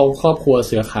เขาเอาครอบครัวเ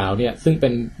สือขาวเนี่ยซึ่งเป็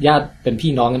นญาติเป็น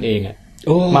พี่น้องกันเองอ่ะ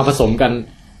มาผสมกัน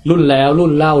รุ่นแล้วรุ่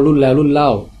นเล่ารุ่นแล้วรุ่นเล่า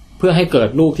เพื่อให้เกิด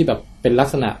ลูกที่แบบเป็นลัก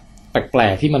ษณะแปล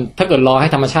กๆที่มันถ้าเกิดรอให้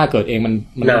ธรรมชาติเกิดเองมัน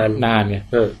นานไง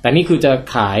แต่นี่คือจะ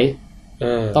ขาย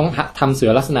ต้องทำเสื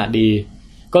อลักษณะดี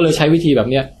ก็เลยใช้วิธีแบบ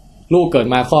เนี้ยลูกเกิด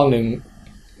มาข้อนึง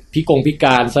พิก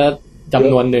ารซะจ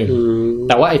ำนวนหนึ่ง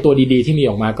แต่ว่าไอตัวดีๆที่มี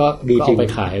ออกมาก็เอาไป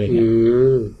ขายอะไรเงี้ย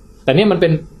แต่เนี่ยมันเ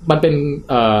ป็น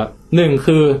หนึ่ง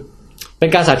คือเป็น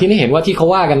การสาธิตให้เห็นว่าที่เขา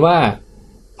ว่ากันว่า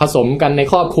ผสมกันใน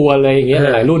ครอบครัวเลยอย่างเงี้ย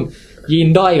หลายรุ่นยีน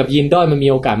ด้อยกับยีนด้อยมันมี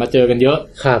โอกาสมาเจอกันเยอะ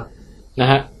ครับนะ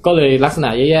ฮะก็เลยลักษณะ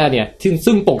แย่ๆเนี่ย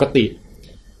ซึ่งปกติ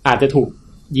อาจจะถูก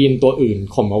ยีนตัวอื่น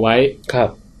ข่มเอาไว้ครับ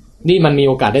นี่มันมี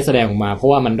โอกาสได้แสดงออกมาเพราะ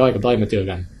ว่ามันด้อยกับด้อยมาเจอ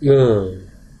กัน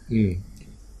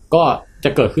ก็จะ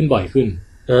เกิดขึ้นบ่อยขึ้น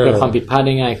เกิดความผิดพลาดไ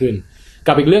ด้ง่ายขึ้น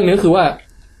กับอีกเรื่องนึงคือว่า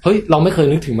เฮ้ยเราไม่เคย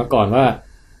นึกถึงมาก่อนว่า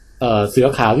เสือ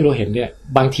ขาวที่เราเห็นเนี่ย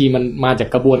บางทีมันมาจาก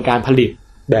กระบวนการผลิต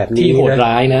แบบนี้ที่โหด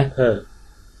ร้ายนะ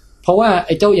เพราะว่าไ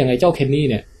อ้เจ้าอย่างไอ้เจ้าเคนนี่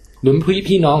เนี่ยหรือ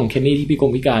พี่น้องของเคนนี่ที่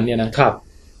พิการเนี่ยนะครับ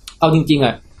เอาจริงๆ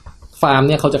อ่ะฟาร์มเ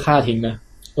นี่ยเขาจะฆ่าทิ้งนะ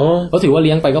เขาถือว่าเ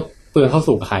ลี้ยงไปก็เปลืองเข้า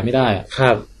สู่ขายไม่ได้อ่ะค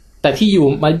รับแต่ที่อยู่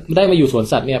ได้มาอยู่สวน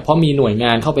สัตว์เนี่ยเพราะมีหน่วยง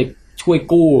านเข้าไปช่วย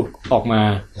กู้ออกมา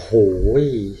โอ้โห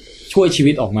ช่วยชี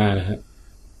วิตออกมานะฮะ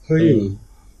เฮ้ย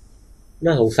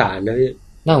น่าสงสารนะพี่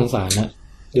น่าสงสารนะ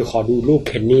เดี๋ยวขอดูรูปเ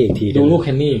คนนี่อีกทีดูรูปเค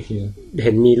นนี่อีกทีเ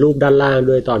ห็นมีรูปด้านล่าง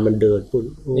ด้วยตอนมันเดินพุ่น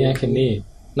เนี่ยเคนนี่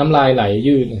น้ำลายไหล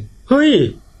ยืดเลยเฮ้ย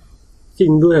จริ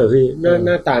งด้วยเหรอพี่ห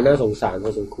น้าตาน่าสงสารพ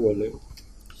อสมควรเลย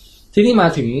ที่นี่มา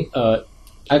ถึง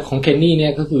ของเคนนี่เนี่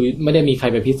ยก็คือไม่ได้มีใคร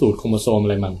ไปพิสูจน์โครโมโซมอะ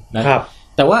ไรมันนะครับ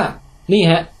แต่ว่านี่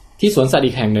ฮะที่สวนสัตว์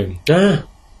อีกแห่งหนึ่ง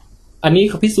อันนี้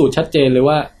เขาพิสูจน์ชัดเจนเลย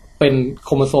ว่าเป็นโค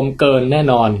รโมโซมเกินแน่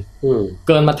นอนเ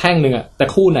กินมาแท่งนึงอ่ะแต่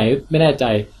คู่ไหนไม่แน่ใจ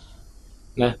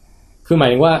นะคือหมาย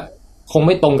ถึงว่าคงไ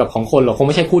ม่ตรงกับของคนหรอกคงไ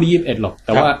ม่ใช่คู่ที่21หรอกแ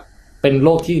ต่ว่าเป็นโร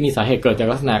คที่มีสาเหตุเกิดจาก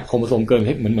ลักษณะโครโมโซมเกิน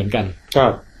เหมือนกันครั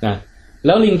บนะแ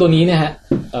ล้วลิงตัวนี้เนี่ยฮะ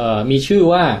มีชื่อ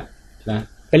ว่านะ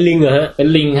เป็นลิงเหรอฮะเป็น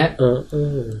ลิงฮะ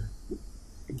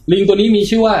ลิงตัวนี้มี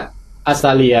ชื่อว่าอาซ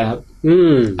าเลียครับ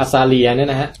อาซาเลียเนี่ย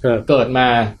นะฮะเกิดมา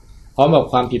พร้อมกับ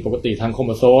ความผิดปกติทางโครโ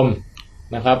มโซม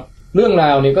นะครับเรื่องร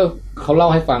าวเนี่ยก็เขาเล่า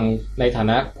ให้ฟังในฐา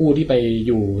นะผู้ที่ไปอ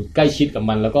ยู่ใกล้ชิดกับ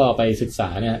มันแล้วก็ไปศึกษา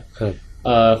เนี่ย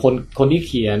คนที่เ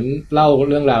ขียนเล่า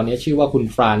เรื่องราวนี้ชื่อว่าคุณ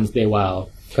ฟรานซ์เดวาล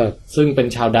ซึ่งเป็น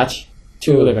ชาวดัตช์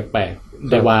ชื่ออะไรแปลกๆ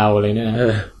เดวาลอะไรเนี่ยนะ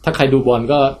ถ้าใครดูบอล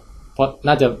ก็เพราะ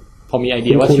น่าจะพอมีไอเดี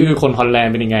ยว่าชื่อคนฮอลแลน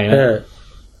ด์เป็นยังไงนะ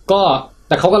ก็แ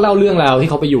ต่เขาก็เล่าเรื่องราวที่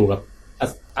เขาไปอยู่กับ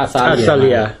อาซาเ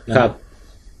ลียครับ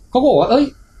เขาบอกว่าเอ้ย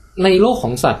ในโลกข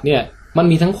องสัตว์เนี่ยมัน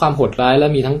มีทั้งความโหดร้ายและ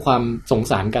มีทั้งความสง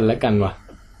สารกันและกันว่ะ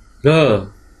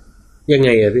ยังไง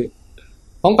อะพี่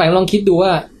ป้องแปงลองคิดดูว่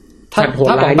าถ้า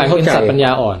ป้องแปงเป็นสัตว์ปัญญ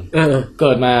าอ่อนเ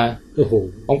กิดมาโอ้โห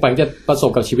ป้องแปงจะประสบ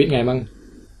กับชีวิตไงบ้าง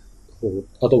โอ้โห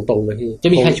เอาตรงๆนะพี่จะ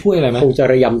มีใครช่วยอะไรไหมคงจะ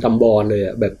ระยำตำบอลเลยอ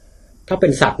ะแบบถ้าเป็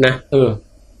นสัตว์นะ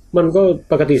มันก็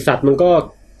ปกติสัตว์มันก็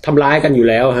ทำร้ายกันอยู่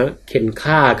แล้วฮะเข็น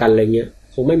ฆ่ากันอะไรเงี้ย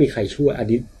คงไม่มีใครช่วยอ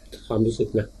ดีตความรู้สึก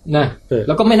นะแ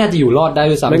ล้วก็ไม่น่าจะอยู่รอดได้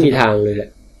ด้วยซ้ำไม่มีทางเลยแหละ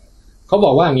เขาบ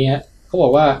อกว่าอย่างนี้ฮะเขาบอ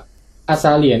กว่าอาซ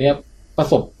าเลียเนี่ยประ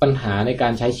สบปัญหาในกา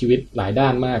รใช้ชีวิตหลายด้า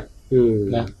นมาก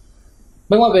นะ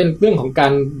ไม่ว่าเป็นเรื่องของกา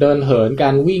รเดินเหินกา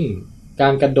รวิ่งกา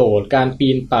รกระโดดการปี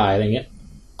นป่ายอะไรเงี้ย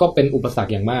ก็เป็นอุปสรร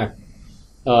คอย่างมาก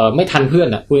ไม่ทันเพื่อน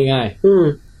อ่ะพูดง่าย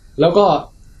แล้วก็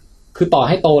คือต่อใ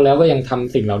ห้โตแล้วก็ยังท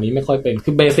ำสิ่งเหล่านี้ไม่ค่อยเป็นคื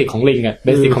อเบสิกของลิงอ่ะเบ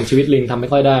สิกของชีวิตลิงทำไม่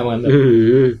ค่อยได้เหมือนแบบ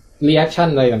รีแอคชั่น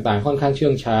อะไรต่างๆค่อนข้างเชื่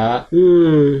องช้า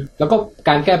แล้วก็ก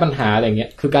ารแก้ปัญหาอะไรเงี้ย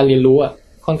คือการเรียนรู้อ่ะ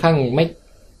ค่อนข้างไม่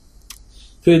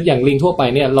คืออย่างลิงทั่วไป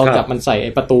เนี่ยเราจับมันใส่ไ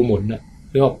อ้ประตูหมุนอ่ะ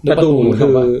หรือว่าประตูหมุนคื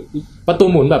อประตู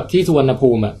หมุนแบบที่สุวรรณภู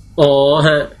มิอ่ะอ๋อฮ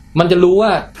ะมันจะรู้ว่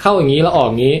าเข้าอย่างนี้แล้วออก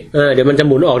อย่างนี้เดี๋ยวมันจะห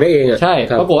มุนออกได้เองอ่ะใช่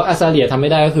ปรากฏว่าอาซาเลียทำไม่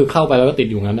ได้ก็คือเข้าไปแล้วก็ติด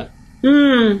อยู่งั้นอ่ะ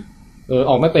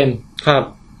ออกไม่เป็นครับ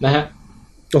นะฮะ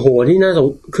โอ้โหที่น่าสง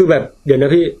คือแบบเดี๋ยวนะ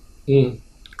พี่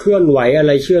เคลื่อนไหวอะไ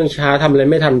รเชื่องช้าทำอะไร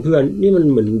ไม่ทันเพื่อนนี่มัน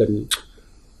เหมือน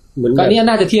ก็เนี่ย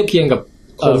น่าจะเทียบเคียงกับ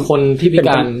คนที่พิก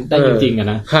ารได้จริงๆอ่ะ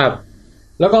นะครับ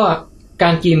แล้วก็กา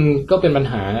รกินก็เป็นปัญ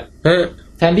หา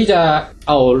แทนที่จะเ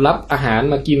อารับอาหาร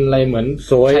มากินอะไรเหมือน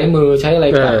ใช้มือใช้อะไร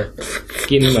แบบ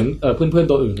กินเหมือนเพื่อนๆ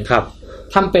ตัวอื่นครับ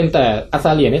ทำเป็นแต่อาซ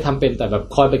าเลียเนี่ยทำเป็นแต่แบบ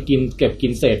คอยไปเก็บกิ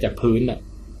นเศษจากพื้นอ่ะ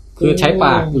คือใช้ป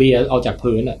ากเลียเอาจาก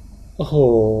พื้นอ่ะโอ้โห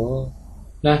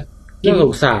นะน่าส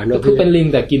งสารคือเป็นลิง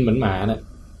แต่กินเหมือนหมาน่ะ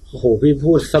โอ้โหพี่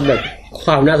พูดซะแบบค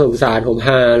วามน่าสงสารผมฮ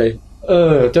าเลย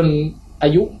จนอา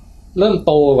ยุเริ่มโ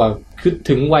ตกว่าคือ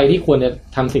ถึงวัยที่ควรจะ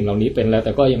ทำสิ่งเหล่านี้เป็นแล้วแ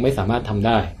ต่ก็ยังไม่สามารถทำไ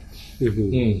ด้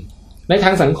ในท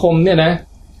างสังคมเนี่ยนะ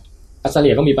อาซาเลี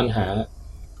ยก็มีปัญหา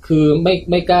คือ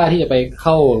ไม่กล้าที่จะไปเ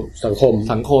ข้าสังคม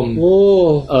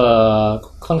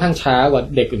ค่อนข้างช้ากว่า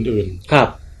เด็กอื่นๆครับ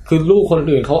คือลูกคน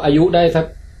อื่นเขาอายุได้สัก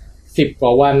10 กว่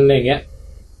าวันอะไรเงี้ย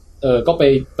ก็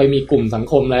ไปมีกลุ่มสัง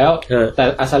คมแล้วแต่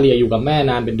อาซาเลียอยู่กับแม่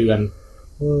นานเป็นเดือน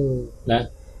นะ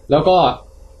แล้วก็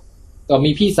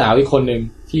มีพี่สาวอีกคนหนึ่ง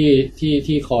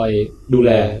ที่คอยดูแ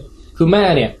ลคือแม่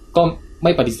เนี่ยก็ไ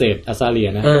ม่ปฏิเสธอาซาเลีย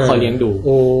นะคอยเลี้ยงดู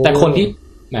แต่คนที่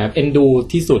แหมเอ็นดู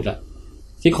ที่สุดอะ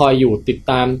ที่คอยอยู่ติด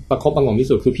ตามประคบประหงมที่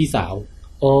สุดคือพี่สาว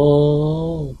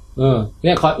เ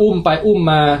นี่ยคอยอุ้มไปอุ้ม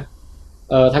มา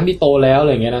ทั้งที่โตแล้วอะไ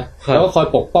รอย่างเงี้ยนะแล้วก็คอย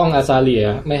ปกป้องอาซาเลีย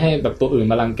ไม่ให้แบบตัวอื่น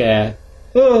มารังแก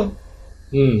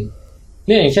เ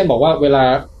นี่ยอย่างเช่นบอกว่าเว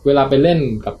ลาไปเล่น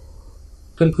กับ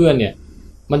เพื่อนๆเนี่ย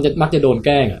มันจะมักจะโดนแก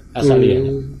ล้งอาซาเลีย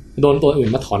โดนตัวอื่น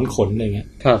มาถอนขนอะไรเงี้ย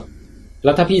ครับแ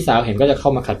ล้วถ้าพี่สาวเห็นก็จะเข้า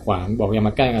มาขัดขวางบอกอย่าม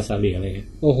าแกล้งอาซาเลียอะไรเงี้ย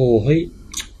โอ้โหเฮ้ย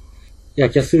อยา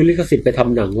กจะซื้อลิขสิทธิ์ไปท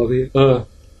ำหนังว่ะพี่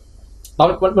ตอน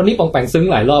วันนี้ปองแปงซึ้ง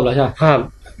หลายรอบแล้วใช่ไหมครับ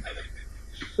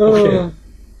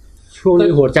ช่วงนี้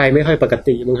หัวใจไม่ค่อยปก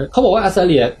ติมั้งฮะเขาบอกว่าอาซา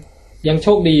เลียยังโช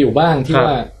คดีอยู่บ้างที่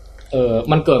ว่า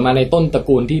มันเกิดมาในต้นตระ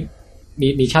กูลที่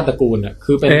มีชาติตระกูล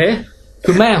คือเป็น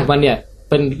คือแม่ของมันเนี่ย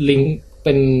เป็นลิงเ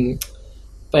ป็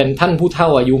นท่านผู้เฒ่า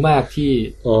อายุมาก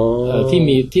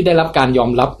ที่ได้รับการยอ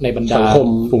มรับในบรรดา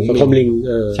ฝูงลิง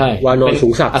ใช่วานอนสู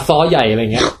งสักอซอใหญ่อะไร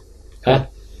เงี้ย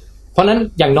เพราะนั้น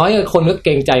อย่างน้อยคนก็เก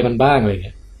รงใจมันบ้างอะไรเ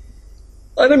งี้ย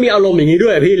มันมีอารมณ์อย่างนี้ด้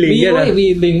วยพี่ลิงเนี่ยนะมี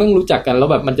ลิงต้องรู้จักกันแล้ว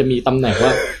แบบมันจะมีตำแหน่งว่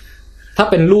าถ้า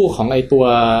เป็นลูกของไอตัว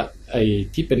ไอ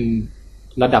ที่เป็น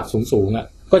ระดับสูงอ่ะ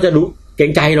ก็จะรู้เกร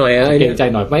งใจหน่อยเกรงใจ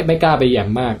หน่อยไม่กล้าไปแย่ง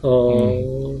มาก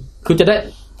คือจะได้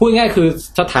พูดง่ายคือ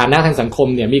สถานะทางสังคม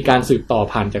เนี่ยมีการสืบต่อ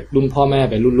ผ่านจากรุ่นพ่อแม่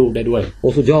ไปรุ่นลูกได้ด้วยโอ้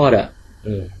สุดยอดอ่ะ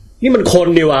นี่มันคน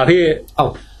ดีว่ะพี่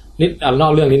นิดนอ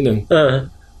กเรื่องนิดนึง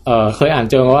เคยอ่าน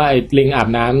เจอมาว่าไอ้ลิงอาบ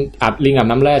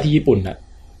น้ำแร่ที่ญี่ปุ่นอ่ะ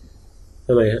ท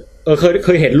ำไมฮะเค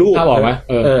ยเห็นรูปถ้าบอกไหม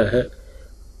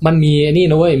มันมีนี่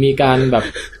นะเว้ยมีการแบบ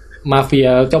มาเฟีย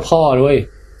เจ้าพ่อด้วย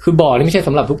คือบ่อนี่ไม่ใช่ส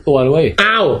ำหรับทุกตัวด้วย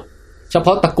อ้าวเฉพ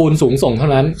าะตระกูลสูงส่งเท่า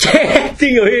นั้นจริ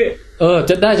งเหรอพี่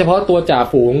จะได้เฉพาะตัวจ่า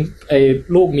ฝูงไอ้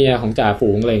ลูกเมียของจ่าฝู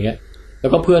งอะไรอย่างเงี้ยแล้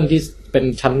วก็เพื่อนที่เป็น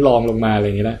ชั้นรองลงมาอะไรอ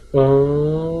ย่างเงี้ยนะ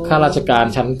ข้าราชการ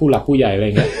ชั้นผู้หลักผู้ใหญ่อะไรอ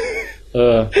ย่างเงี้ย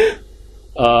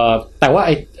แต่ว่า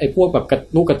ไอ้พวกแบบ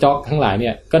ลูกกระจอกทั้งหลายเนี่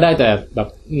ยก็ได้แต่แบบ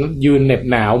ยืนเหน็บ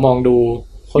หนาวมองดู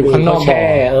อยู่ข้างนอกบ่อ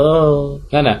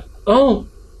นั่นน่ะ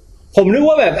ผมนึก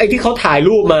ว่าแบบไอ้ที่เขาถ่าย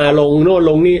รูปมาลงโน่น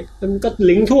ลงนี่มันก็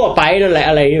ลิงก์ทั่วไปนั่นแหละ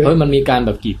อะไรมันมีการแบ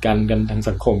บกีดกันทาง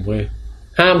สังคมเว้ย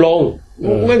ห้ามลง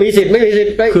ไม่มีสิทธิ์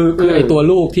คือไอ้ตัว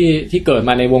ลูกที่เกิด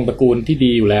มาในวงตระกูลที่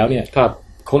ดีอยู่แล้วเนี่ยครับ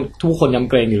ทุกคนยำ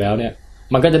เกรงอยู่แล้วเนี่ย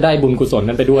มันก็จะได้บุญกุศล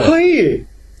นั้นไปด้วยเฮ้ย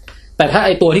แต่ถ้าไ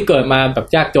อ้ตัวที่เกิดมาแบบ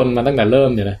ยากจนมาตั้งแต่เริ่ม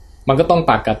เนี่ยนะมันก็ต้อง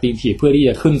ปากกัดตีนถีบเพื่อที่จ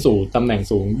ะขึ้นสู่ตำแหน่ง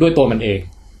สูงด้วยตัวมันเอง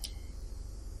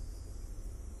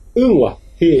ว่ะ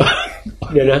พี่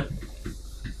เดี๋ยวนะ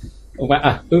ออกมา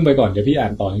ไปก่อนเดี๋ยวพี่อ่า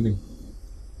นต่อนิดนึง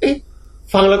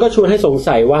ฟังแล้วก็ชวนให้สง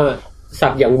สัยว่าสั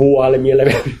ตว์อย่างวัวอะไรมีอะไรแ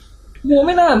บบวัวไ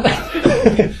ม่น่า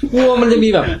วัวมันจะมี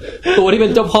แบบตัวที่เป็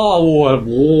นเจ้าพ่อวัวโ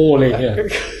อ้อะไรอย่างเงี้ย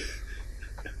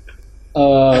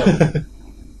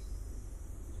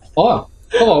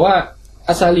เขาบอกว่าอ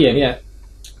าซาเลียเนี่ย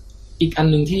อีกอัน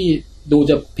นึงที่ดู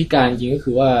จะพิการจริงก็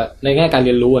คือว่าในแง่การเ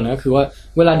รียนรู้นะคือว่า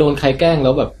เวลาโดนใครแกล้งแล้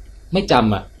วแบบไม่จ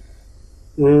ำ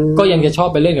ก็ยังจะชอบ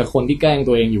ไปเล่นกับคนที่แกล้ง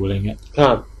ตัวเองอยู่อะไรเงี้ยค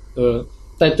รับ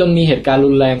แต่จนมีเหตุการณ์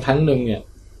รุนแรงครั้งนึงเนี่ย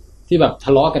ที่แบบท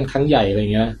ะเลาะกันครั้งใหญ่อะไร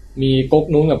เงี้ยมีก๊ก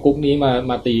นู้นกับก๊กนี้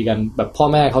มาตีกันแบบพ่อ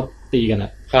แม่เขาตีกัน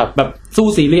ครับแบบสู้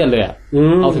ซีเรียสเลย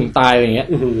เอาถึงตายอะไรเงี้ย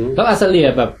แล้วอาซาเลีย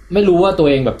แบบไม่รู้ว่าตัว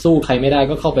เองแบบสู้ใครไม่ได้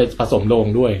ก็เข้าไปผสมโลง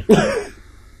ด้วย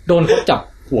โดนเขาจับ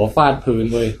หัวฟาดพื้น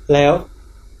เลยแล้ว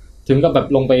ถึงกับแบบ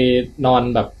ลงไปนอน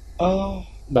แบบ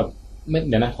แบบไม่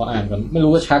เดี๋ยวนะขออ่านก่อนไม่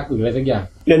รู้ว่าชักหรืออะไรสักอย่าง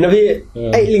เดี๋ยวนะพี่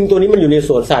ไอ้ลิงตัวนี้มันอยู่ในส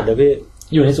วนสัตว์เหรอพี่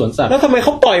อยู่ในสวนสัตว์แล้วทำไมเข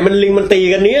าปล่อยมันลิงมันตี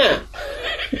กันเนี้ย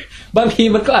บางที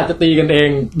มันก็อาจจะตีกันเอง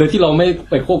โดยที่เราไม่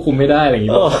ไปควบคุมไม่ได้อะไรอย่างเ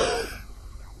งี้ย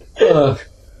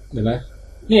เดี๋ยวนะ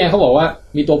นี่เขาบอกว่า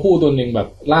มีตัวผู้ตัวหนึ่งแบบ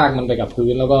ลากมันไปกับพื้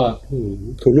นแล้วก็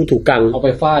ถูกลูกถูกกังเอาไป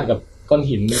ฟาดกับก้อน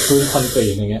หินพื้นคอนกรี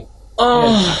ตอย่างเงี้ย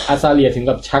อาซาเลียถึง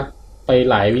กับชักไป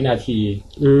หลายวินาที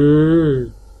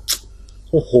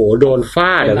โอ้โหโดนฟ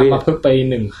าดนำมาพึกไป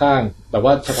หนึ่งข้างแบบ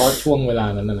ว่าเฉพาะช่วงเวลา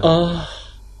นั้นนะ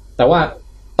แต่ว่า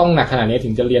ต้องหนักขนาดนี้ถึ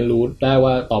งจะเรียนรู้ได้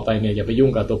ว่าต่อไปเนี่ยอย่าไปยุ่ง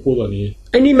กับตัวผู้ตัวนี้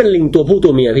ไอ้นี่มันลิงตัวผู้ตั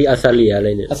วเมียพี่อาซาเลียอะไร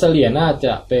เนี่ยอาซาเลียน่าจ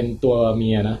ะเป็นตัวเมี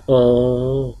ยนะ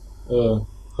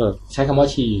ใช้คำว่า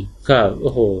ชีครับโ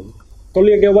อ้โหก็เ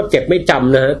รียกได้ว่าเจ็บไม่จ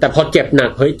ำนะแต่พอเจ็บหนั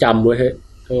กเฮ้ยจำเว้ยเฮ้ย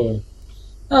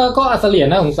ก็อาซาเลีย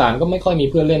น่าสงสารก็ไม่ค่อยมี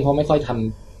เพื่อนเล่นเพราะไม่ค่อยทัน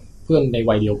เพื่อนใน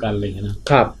วัยเดียวกันอะไรอย่างเงี้ยนะ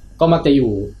ครับก็มักจะอ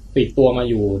ยู่ปิดตัวมา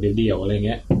อยู่เดี่ยวๆอะไรเ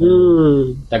งี้ย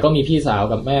แต่ก็มีพี่สาว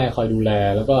กับแม่คอยดูแล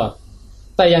แล้วก็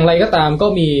แต่อย่างไรก็ตามก็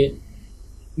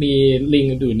มีลิง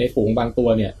อื่นในฝูงบางตัว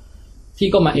เนี่ยที่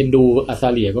ก็มาเอ็นดูอาซา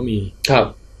เลียก็มีครับ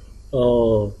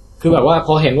คือแบบว่าพ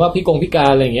อเห็นว่าพิการ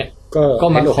อะไรเงี้ย ก็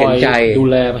มาคอยดู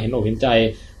แลมาเห็นอกเห็นใจ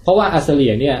เพราะว่าอัสเลี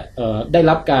ยเนี่ยได้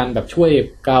รับการแบบช่วย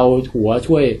เกาหัว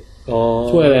ช่ว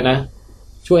ยอะไรนะ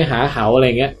ช่วยหาเหาอะไร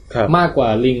เงี้ยมากกว่า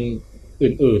ลิง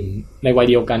อื่นๆในวัย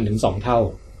เดียวกันถึง2 เท่า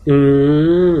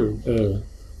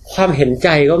ความเห็นใจ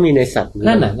ก็มีในสัตว์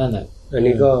นั่นน่ะอัน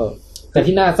นี้ก็แต่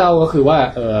ที่น่าเศร้าก็คือว่า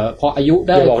พออายุไ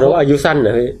ด้บอกแล้วว่าอายุสั้นน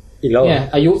ะอีกแล้วเนี่ย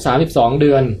อายุ32 เ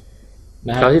ดือน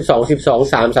นะฮะ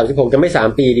32 13 36จะไม่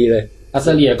3 ปีดีเลยอัส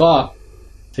เลียก็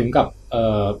ถึงกับ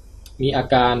มีอา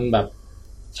การแบบ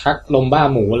ชักลมบ้า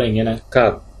หมูอะไรเงี้ยนะครั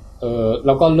บแ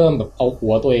ล้วก็เริ่มแบบเอาหั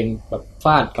วตัวเองแบบฟ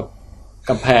าดกับ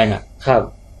กำแพงครับ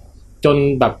จน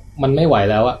แบบมันไม่ไหว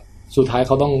แล้วอะสุดท้ายเ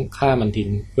ขาต้องฆ่ามันทิ้ง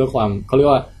เพื่อความเขาเรียก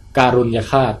ว่าการุญย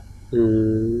ฆาต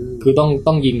คือ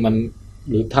ต้องยิงมัน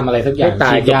หรือทำอะไรสักอย่างต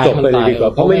ายจบไปเลยดีกว่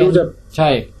าเพราะไม่รู้จะใช่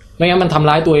ไม่งั้นมันทำ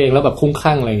ร้ายตัวเองแล้วแบบคุ้มค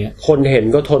ลั่งอะไรเงี้ยคนเห็น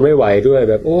ก็ทนไม่ไหวด้วย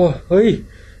แบบโอ้เฮ้ย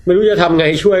ไม่รู้จะทำไง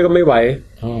ช่วยก็ไม่ไหว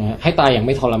ให้ตายอย่างไ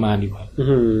ม่ทรมานดีกว่า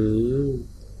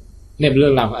เนี่ยเรื่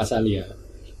องราวของอัสเลีย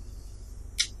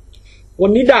วั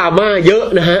นนี้ดราม่าเยอะ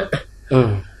นะฮะ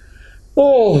โอ้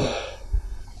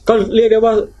ก็เรียกได้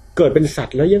ว่าเกิดเป็นสัต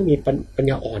ว์แล้วยังมีปัญ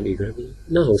ญาอ่อนอีกนะ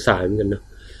น่าสงสารเหมือนกันนะ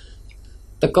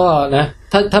แต่ก็นะ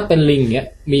ถ้าเป็นลิงเนี้ย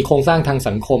มีโครงสร้างทาง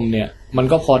สังคมเนี่ยมัน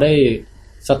ก็พอได้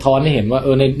สะท้อนให้เห็นว่า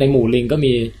ในหมู่ลิงก็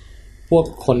มีพวก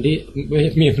คนที่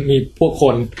มีพวกค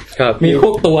นมีพ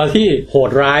วกตัวที่โหด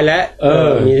ร้ายและ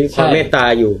มีความเมตตา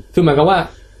อยู่คือหมายความว่า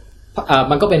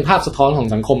มันก็เป็นภาพสะท้อนของ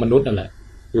สังคมมนุษย์นั่นแหละ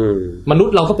มนุษ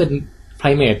ย์เราก็เป็นไพร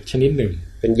เมทชนิดหนึ่ง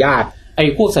เป็นญาติไอ้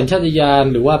พวกสัญชาตญาณ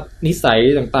หรือว่านิสัย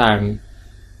ต่าง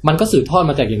ๆมันก็สืบทอด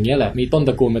มาจากอย่างนี้แหละมีต้นต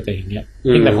ระกูลมาจากอย่างนี้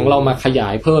แต่ของเรามาขยา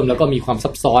ยเพิ่มแล้วก็มีความซั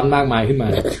บซ้อนมากมายขึ้นมา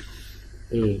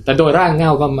แต่โดยร่างเง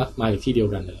าก็มาจากที่เดียว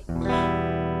กันเลย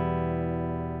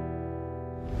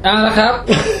นะครับ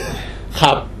ค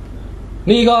รับ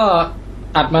นี่ก็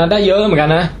อัดมาได้เยอะเหมือนกั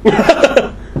นนะ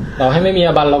ต่อให้ไม่มี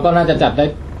อบันเราก็น่าจะจัดได้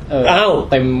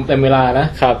เต็มเวลานะ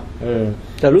ครับ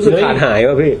แต่รู้สึกขาดหาย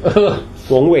ว่ะพี่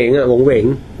หวงเหวงวงเหวง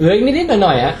เหลืออีกนิดๆห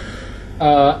น่อย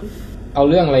ๆเอา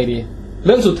เรื่องอะไรดีเ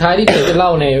รื่องสุดท้ายที่เดี๋ยวจะเล่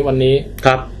าในวันนี้ค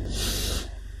รับ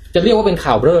จะเรียกว่าเป็น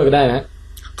ข่าวเบ้อก็ได้นะ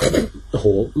โอ้โห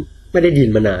ไม่ได้ยิน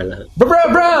มานานแล้วเ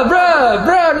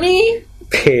บ้อนี่โอ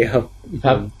เคครับ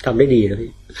ทำได้ดีนะ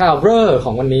พี่ข่าวเบ้อข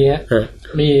องวันนี้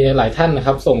มีหลายท่านนะค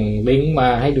รับส่งลิงก์มา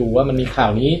ให้ดูว่ามันมีข่า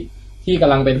วนี้ที่ก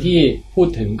ำลังเป็นที่พูด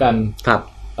ถึงกันครับ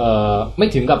ไม่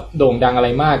ถึงกับโด่งดังอะไร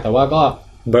มากแต่ว่าก็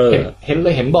เ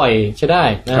ห็นบ่อยใช่ได้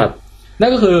นะครับนั่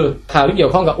นก็คือข่าวที่เกี่ย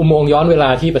วข้องกับอุโมงค์ย้อนเวลา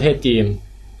ที่ประเทศจีน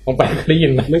ลองไปได้ยิ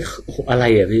นไหมไม่อะไร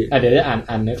อ่ะพี่เดี๋ยวจะ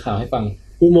อ่านเนื้อข่าวให้ฟัง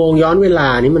อุโมงค์ย้อนเวลา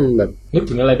นี่มันแบบนึก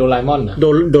ถึงอะไรโดราเอมอนนะ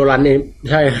โดรันเอง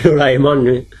ใช่โดราเอมอน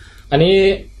นี่อันนี้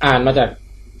อ่านมาจาก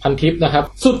พันทิปนะครับ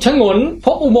สุดชงนพ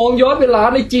บอุโมงค์ย้อนเวลา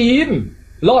ในจีน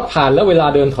ลอดผ่านแล้วเวลา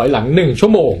เดินถอยหลัง1 ชั่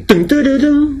วโมงตึง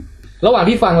ระหว่าง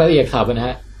ที่ฟังรายละเอียดข่าวไปนะฮ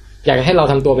ะอยากให้เรา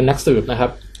ทำตัวเป็นนักสืบนะครับ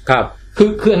ครับ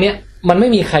คืออันเนี้ยมันไม่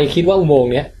มีใครคิดว่าอุโมงค์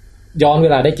เนี้ยย้อนเว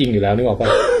ลาได้จริงอยู่แล้วนึกออกป่ะ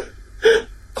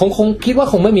คงคิดว่า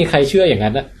คงไม่มีใครเชื่ออย่าง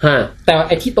นั้นนะแต่ไ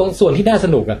อ้ที่ตรงส่วนที่น่าส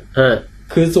นุก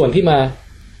คือส่วนที่มา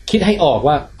คิดให้ออก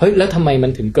ว่าเฮ้ยแล้วทำไมมั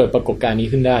นถึงเกิดปรากฏการณ์นี้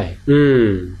ขึ้นได้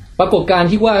ปรากฏการณ์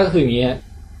ที่ว่าก็คืออย่างนี้ฮะ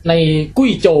ในกุ้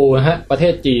ยโจวนะฮะประเท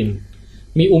ศจีน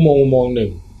มีอุโมงค์หนึ่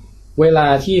งเวลา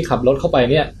ที่ขับรถเข้าไป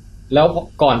เนี่ยแล้ว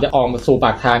ก่อนจะออกมาสู่ป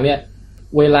ากทางเนี่ย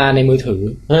เวลาในมือถือ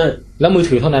แล้วมือ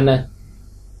ถือเท่านั้นนะ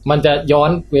มันจะย้อน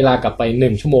เวลากลับไป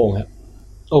1 ชั่วโมงครับ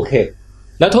โอเค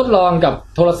แล้วทดลองกับ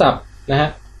โทรศัพท์นะฮะ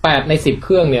8 ใน 10เค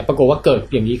รื่องเนี่ยปรากฏว่าเกิด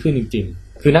อย่างนี้ขึ้นจริง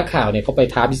ๆคือนักข่าวเนี่ยเขาไป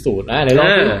ท้าพิสูจน์นะในรอบ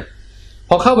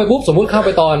พอเข้าไปปุ๊บสมมุติเข้าไป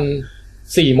ตอน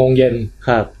4 โมงเย็นค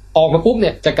รับออกมาปุ๊บเ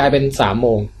นี่ยจะกลายเป็น3 โม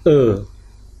ง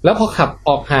แล้วพอขับอ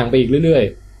อกห่างไปอีกเรื่อย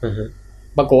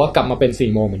ๆปรากฏว่ากลับมาเป็น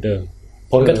4 โมงเหมือนเดิม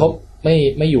ผลกระทบ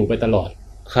ไม่อยู่ไปตลอด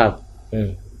ครับ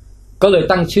ก็เลย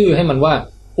ตั้งชื่อให้มันว่า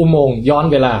อุโมงค์ย้อน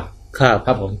เวลาค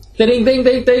รับผมติ้ง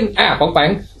ป๋องแปง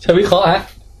ใช้วิเคราะห์ฮะ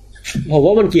ผม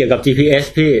ว่ามันเกี่ยวกับ GPS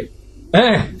พี่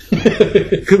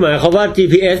คือหมายความว่า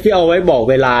GPS ที่เอาไว้บอก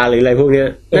เวลาหรืออะไรพวกนี้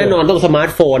แน่นอนต้องสมาร์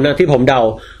ทโฟนนะที่ผมเดา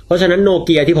เพราะฉะนั้นโนเ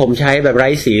กียที่ผมใช้แบบไร้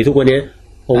สีทุกวันนี้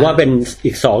ผมว่าเป็น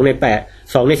อีก2 ใน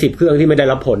 8 2 ใน 10เครื่องที่ไม่ได้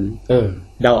รับผล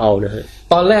เดาเอานะฮะ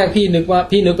ตอนแรกพี่นึ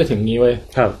กไปถึงนี้เว้ย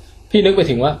ครับพี่นึกไป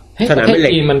ถึงว่าประเทศ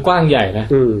จีนมันกว้างใหญ่นะ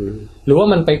หรือว่า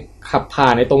มันไปขับผ่า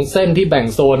นในตรงเส้นที่แบ่ง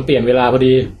โซนเปลี่ยนเวลาพอ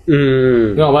ดี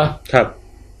นึกออกปะครับ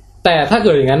แต่ถ้าเ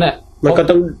กิดอย่างนั้นน่ะมันก็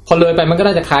ต้องพอเลยไปมันก็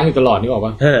น่าจะค้างอยู่ตลอดนึกออกป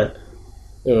ะ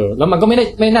แล้วมันก็ไ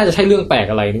ม่น่าจะใช่เรื่องแปลก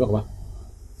อะไรนึกออกปะ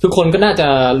ทุกคนก็น่าจะ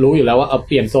รู้อยู่แล้วว่าเอาเ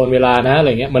ปลี่ยนโซนเวลานะอะไร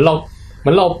เงี้ยเหมือนเร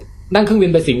านั่งเครื่องบิ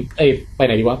นไปไปไห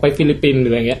นดีวะไปฟิลิปปินส์หรือ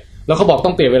อะไรเงี้ยแล้วเขาบอกต้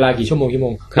องเปลี่ยนเวลากี่ชั่วโมง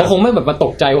เราคงไม่แบบมาต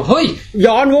กใจว่าเฮ้ย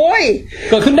ย้อนโว้ย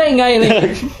เกิดขึ้นได้ไงอะไร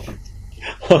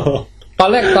ตอน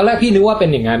แรกพี่นึกว่าเป็น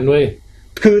อย่างนั้นด้วย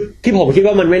คือที่ผมคิด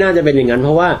ว่ามันไม่น่าจะเป็นอย่างนั้นเพ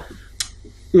ราะว่า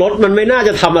รถมันไม่น่าจ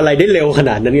ะทำอะไรได้เร็วข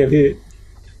นาดนั้นไงพี่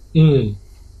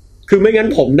คือไม่งั้น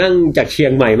ผมนั่งจากเชีย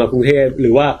งใหม่มากรุงเทพหรื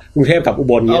อว่ากรุงเทพกับอุ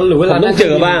บลเนี่ยผมต้องเจ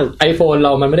อบ้าง iPhone เร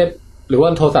ามันไม่ได้หรือว่า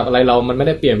โทรศัพท์อะไรเรามันไม่ไ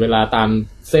ด้เปลี่ยนเวลาตาม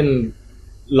เส้น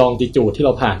ลองจิจูดที่เร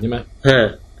าผ่านใช่ไหม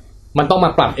มันต้องม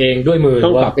าปรับเองด้วยมือต้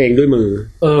องปรับเองด้วยมือ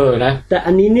นะแต่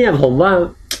อันนี้เนี่ยผมว่า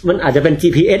มันอาจจะเป็น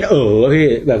GPS พี่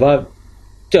แบบว่า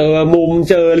เจอมุม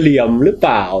เจอเหลี่ยมหรือเป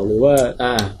ล่าหรือว่า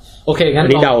โอเคงั้น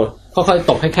เดาค่อยๆ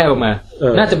ตบให้แคบออกมา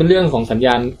น่าจะเป็นเรื่องของสัญญ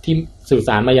าณที่สื่อส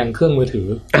ารมายังเครื่องมือถือ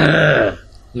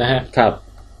นะฮะครับ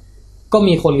ก็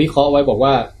มีคนวิเคราะห์ไว้บอก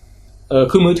ว่า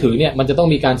คือมือถือเนี่ยมันจะต้อง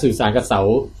มีการสื่อสารกับเสา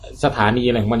สถานี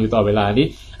อะไรของมันอยู่ตลอดเวลานี้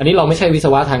อันนี้เราไม่ใช่วิศ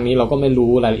วะทางนี้เราก็ไม่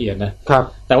รู้รายละเอียดนะครับ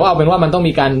แต่ว่าเอาเป็นว่ามันต้อง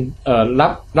มีการ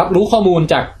รับรู้ข้อมูล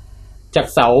จาก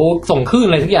เสาส่งคลื่น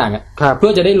อะไรทุกอย่างเพื่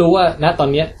อจะได้รู้ว่าณตอน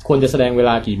นี้ควรจะแสดงเวล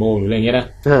ากี่โมงหรืออะไรเงี้ยนะ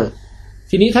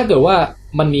ทีนี้ถ้าเกิดว่า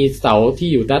มันมีเสาที่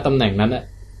อยู่ณตำแหน่งนั้น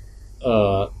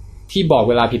ที่บอก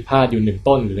เวลาผิดพลาดอยู่1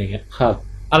ต้นหรืออะไรเงี้ย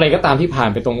อะไรก็ตามที่ผ่าน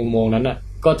ไปตรงอุโมงค์นั้น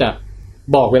ก็จะ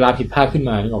บอกเวลาผิดพลาดขึ้น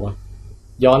มานึกออกปะ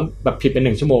ย้อนแบบผิดเป็น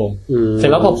1ชั่วโมงเสร็จ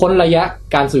แล้วพอพ้นระยะ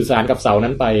การสื่อสารกับเสา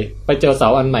นั้นไปเจอเสา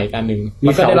อันใหม่อันนึง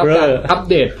มันก็ได้รับการอัป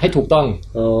เดตให้ถูกต้อง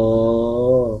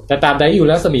แต่ตามใดอยู่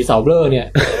แล้วสมีเสาเบลอเนี่ย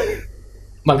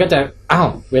มันก็จะ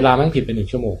เวลามันผิดเป็น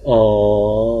1ชั่วโมง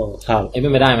ครับเป็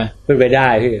นไปได้ไหมเป็นไปได้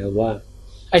พี่ผมว่า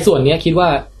ไอ้ส่วนเนี้ยคิดว่า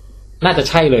น่าจะ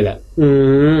ใช่เลยแหละ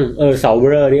เสาเบ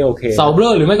ลอนี่โอเคเสาเบล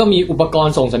อหรือไม่ก็มีอุปกร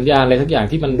ณ์ส่งสัญญาณอะไรทุกอย่าง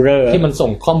ที่มันส่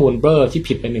งข้อมูลเบลอที่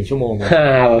ผิดเป็น1ชั่วโมง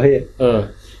พี่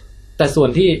แต่ส่วน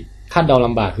ที่คาดเดาล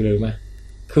ำบากคืออะไรไหม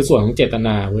คือส่วนของเจตน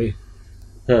าเว้ย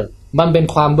มันเป็น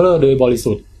ความเบลอโดยบริ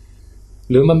สุทธิ์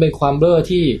หรือมันเป็นความเบลอ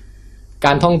ที่ก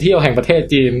ารท่องเที่ยวแห่งประเทศ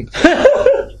จีน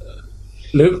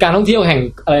หรือการท่องเที่ยวแห่ง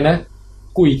อะไรนะ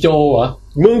กุยโจวเหรอ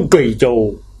เมืองกุยโจว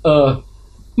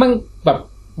มันแบบ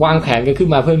วางแผนกันขึ้น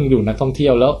มาเพื่ออยู่นักท่องเที่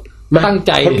ยวแล้วตั้งใ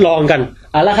จทดลองกัน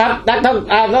ละครับ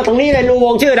ตรงนี้เป็นว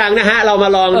งชื่อดังนะฮะเรามา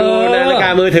ลองดูนาฬิกา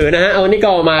มือถือนะฮะเอาวันนี้ก็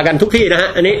มากันทุกที่นะฮะ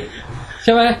อันนี้ใ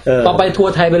ช่ไหมต่อไปทัว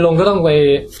ร์ไทยไปลงก็ต้องไป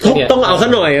ต้องเอาซะ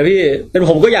หน่อยอ่ะพี่เป็น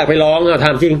ผมก็อยากไปลองถ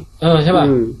ามจริงใช่ป่ะ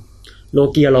โน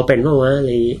เกียเราเป็นเปล่าวะอะไ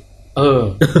ร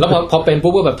แล้วพอเป็น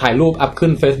ปุ๊บก็แบบถ่ายรูปอัพขึ้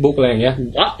น Facebook อะไรอย่างเงี้ย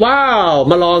ว้าว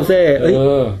มาลองซิ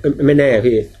ไม่แน่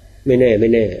พี่ไม่แ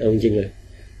น่เอาจริงๆเลย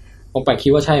ผมไปคิ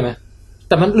ดว่าใช่ไหม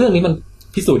แต่มันเรื่องนี้มัน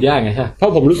พิสูจน์ยากไงฮะเพรา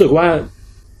ะผมรู้สึกว่า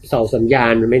เสาสัญญา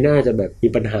ณมันไม่น่าจะแบบมี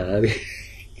ปัญหา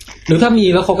หรือถ้ามี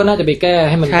แล้วเขาก็น่าจะไปแก้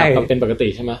ให้มันกลับมาเป็นปกติ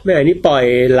ใช่ไหมไม่อันนี้ปล่อย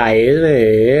ไหลเลย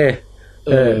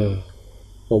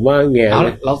ผมว่าแง่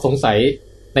เราสงสัย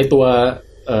ในตัว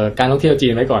การท่องเที่ยวจี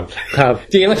นไว้ก่อนครับ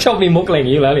จีนมันชอบมีมุกอะไรอย่าง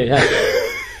นี้อยู่แล้วเลยใช่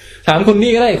ถามคุณ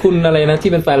นี่ก็ได้คุณอะไรนะ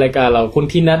ที่เป็นแฟนรายการเราคุณ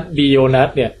ที่นัทบีโอนัท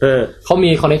เนี่ยเขามี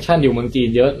คอนเนคชั่นอยู่เมืองจีน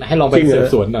เยอะให้ลองไปสืบ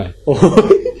สวนหน่อย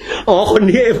คน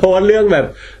นี้โพสเรื่องแบบ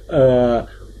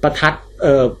ประทัด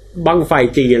บั้งไฟ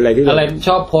จีนอะไรที่อะไรช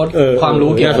อบโพสความ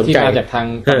รู้เกี่ยวกับที่มาจากทาง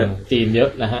จีนเยอะ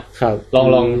นะฮะ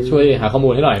ลองช่วยหาข้อมู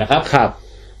ลให้หน่อยนะครับครับ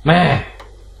แม่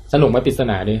สนุกมาปริศ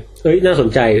นาดิน่าสน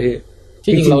ใจพี่จ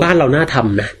ริงๆบ้านเราน่าท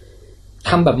ำนะ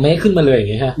ทำแบบเมคขึ้นมาเลยอย่า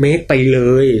งเงี้ยฮะเมคไปเล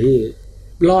ยพี่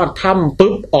ลอดถ้ำ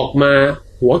ปุ๊บออกมา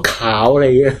หัวขาวอะไร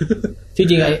เงี้ยที่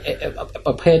จริงไอ้ป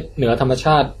ระเภทเหนือธรรมช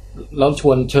าติแล้ว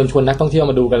เชิญชวนนักท่องเที่ยว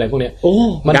มาดูกันอะไรพวกเนี้ย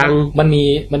ดังมัน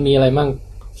มีอะไรมั่ง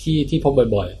ที่พบ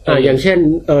บ่อยๆอย่างเช่น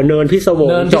เนินพิศวง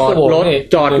จอ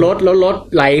ดรถแล้วรถ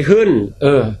ไหลขึ้น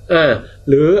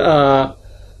หรือ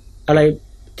อะไร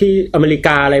ที่อเมริก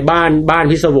าอะไรบ้าน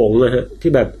พิศวงนะฮะ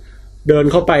ที่แบบเดิน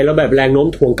เข้าไปแล้วแบบแรงโน้ม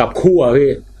ถ่วงกลับคู่อ่ะพี่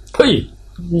เฮ้ย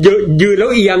ยืนแล้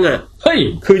วเอียงอ่ะเฮ้ย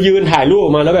คือยืนถ่ายรูปอ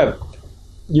อกมาแล้วแบบ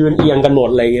ยืนเอียงกันหมด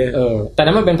อะไรเงี้ยแต่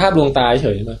นั้นมันเป็นภาพลวงตาเฉ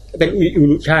ยใช่ไหมเป็น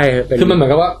ใช่คือมันเหมือ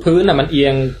นกับว่าพื้นมันเอีย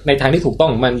งในทางที่ถูกต้อง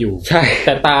ของมันอยู่ใช่แ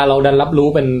ต่ตาเราดันรับรู้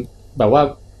เป็นแบบว่า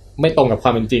ไม่ตรงกับคว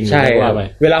ามเป็นจริงใช่ว่าไป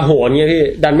เวลาโหนเงี้ยพี่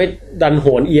ดันโห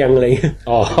นเอียงอะไรเงี้ย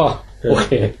โอเค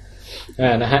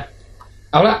นะฮะ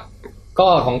เอาละก็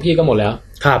ของพี่ก็หมดแล้ว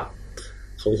ครับ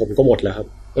ของผมก็หมดแล้วครับ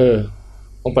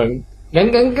ผมเปิดงั้น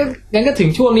ก็ถึง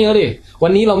ช่วงนี้แล้วดิวั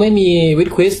นนี้เราไม่มีวิด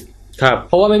ควิสครับเ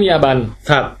พราะว่าไม่มีอาบัน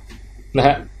ครับนะฮ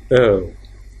ะ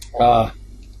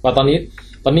ว่าตอนนี้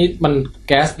มันแ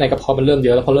ก๊สในกระเพาะมันเริ่มเย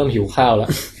อะแล้วเพราะเริ่มหิวข้าวแล้ว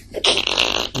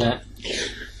นะ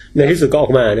ในที่สุดก็ออ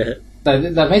กมานะฮะ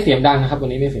แต่ไม่เสียงดังนะครับวัน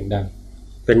นี้ไม่เสียงดัง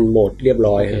เป็นโหมดเรียบ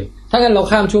ร้อยถ้างั้นเรา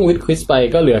ข้ามช่วงวิดควิสไป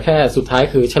ก็เหลือแค่สุดท้าย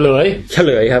คือเฉล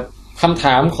ยครับคำถ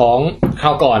ามของคร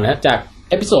าวก่อนนะจาก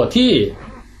เอพิโซดที่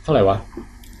เท่าไหร่วะ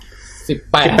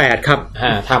18ครับ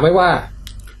ถามไว้ว่า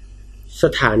ส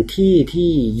ถานที่ที่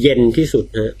เย็นที่สุด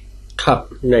นะครับ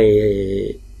ใน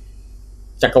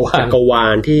จักรวา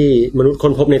ลที่มนุษย์ค้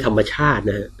นพบในธรรมชาติ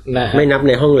นะฮะไม่นับใ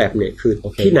นห้องแลบเนี่ยคือ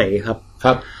ที่ไหนครับค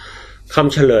รับค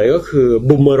ำเฉลยก็คือ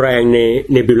บูมเมอแรงใน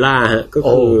เนบิวล่าฮะก็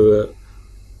คือ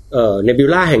เนบิว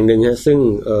ล่าแห่งหนึ่งฮะซึ่ง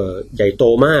ใหญ่โต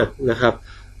มากนะครับ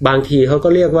บางทีเขาก็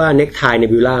เรียกว่าเน็กไทเน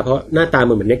บิวล่าเพราะหน้าตา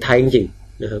มันเหมือนเน็กไทจริง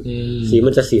ๆนะครับสี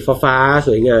มันจะสีฟ้าๆส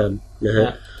วยงามนะฮะ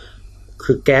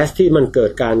คือแก๊สที่มันเกิ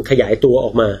ดการขยายตัวอ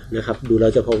อกมานะครับดูแล้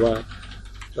วจะพบว่า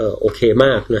โอเคม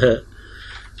ากนะฮะ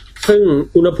ซึ่ง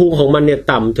อุณหภูมิของมันเนี่ย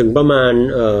ต่ำถึงประมาณ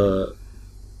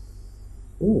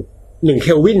1 เค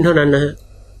ลวินเท่านั้นนะฮะ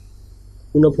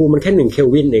อุณหภูมิมันแค่1 เคล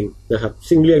วินเองนะครับ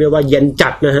ซึ่งเรียกได้ว่าเย็นจั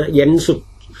ดนะฮะเย็นสุ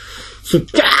ด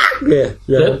จ้าเลย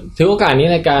นะถือโอกาสนี้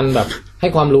ในการแบบให้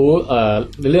ความรู้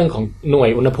ในเรื่องของหน่วย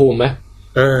อุณหภูมิไหม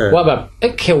ว่าแบบ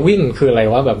เคลวินคืออะไร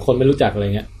วะแบบคนไม่รู้จักอะไร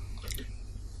เงี้ย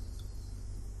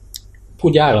พู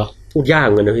ดยากเหรอพูดยากเห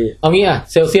มือนกันนะพี่เอางี้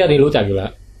เซลเซียสนี่รู้จักอยู่แล้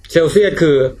วเซลเซียส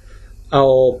คือเอา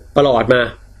ประหลอดมา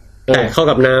แตะเข้า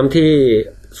กับน้ำที่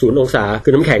0 องศาคื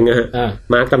อน้ำแข็งนะฮะ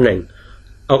มาร์กตำแหน่ง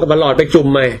เอากับประหลอดไปจุ่ม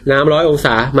ไปน้ำ100 องศ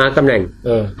ามาร์กตำแหน่ง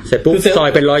เสร็จปุ๊บซอย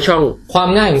เป็น100 ช่องความ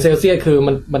ง่ายของเซลเซียสคือ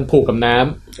มันผูกกับน้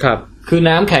ำครับคือ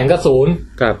น้ำแข็งก็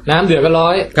0ครับน้ำเดือดก็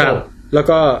100ครับแล้ว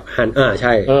ก็หันใ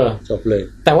ช่จบเลย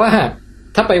แต่ว่า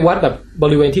ถ้าไปวัดแบบบ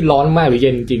ริเวณที่ร้อนมากหรือเย็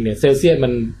นจริงเนี่ยเซลเซียสมั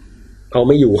นเอาไ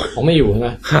ม่อยู่ใช่ไหม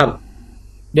ครับ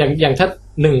อย่างถ้า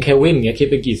1 เคลวินเนี่ยคิด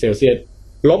เป็นกี่เซลเซียส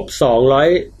-270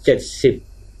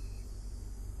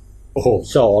โอ้โห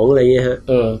2อะไรเงี้ยฮะ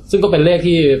ซึ่งก็เป็นเลข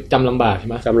ที่จำลำบากใช่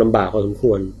ไหมจำลำบากพอสมค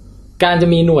วรการจะ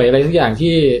มีหน่วยอะไรทุกอย่าง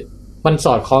ที่มันส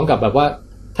อดคล้องกับแบบว่า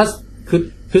ถ้า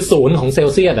คือ0ของเซล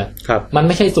เซียสมันไ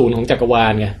ม่ใช่0ของจักรวา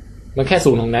ลไงมันแค่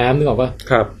0ของน้ำนึกออกป่ะ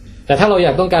ครับแต่ถ้าเราอย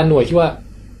ากต้องการหน่วยที่ว่า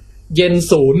เย็น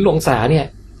0 องศาเนี่ย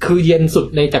คือเย็นสุด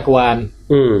ในจักรวาล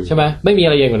ใช่ไหมไม่มีอะ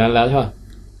ไรเย็นกว่านั้นแล้วใช่ป่ะ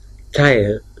ใช่ฮ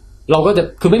ะเราก็จะ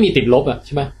คือไม่มีติดลบใ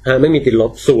ช่ไหมไม่มีติดล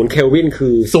บ0 เคลวินคื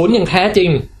อ0อย่างแท้จริง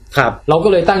ครับเราก็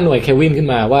เลยตั้งหน่วยเคลวินขึ้น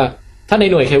มาว่าถ้าใน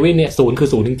หน่วยเคลวินเนี่ย0คือ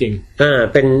0จริง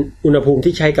ๆเป็นอุณหภูมิ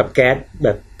ที่ใช้กับแก๊สแบ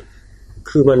บ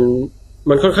คือมั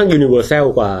นค่อนข้างยูนิเวอร์แซล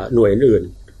กว่าหน่วยอื่น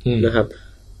ๆนะครับ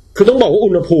คือต้องบอกว่า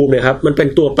อุณหภูมิเนี่ยครับมันเป็น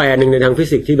ตัวแปรหนึ่งในทางฟิ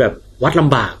สิกส์ที่แบบวัดล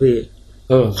ำบากพี่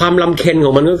ความลำเค็ญข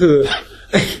องมันก็คือ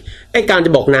ไอ้การจ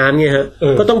ะบอกน้ำเนี่ยฮะ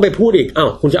ก็ต้องไปพูดอีก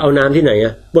คุณจะเอาน้ำที่ไหน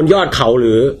บนยอดเขาห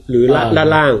รือด้าน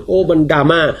ล่างมันดรา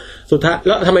ม่าสุดท้ายแ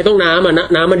ล้วทำไมต้องน้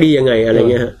ำน้ำมันดียังไงอะไร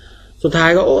เงี้ยฮะสุดท้าย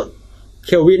ก็เ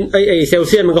คลวินไอเซลเ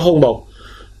ซียสมันก็คงบอก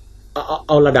เ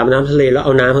อาระดับน้ำทะเลแล้วเอ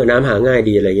าน้ำหาง่าย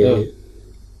ดีอะไรเงี้ย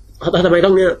ทำไมต้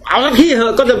องเนี่ยเอาละพี่เห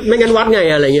อะก็จะไม่งั้นวัดไง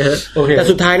อะไรเงี้ยฮะแต่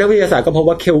สุดท้ายนักวิทยาศาสตร์ก็พบ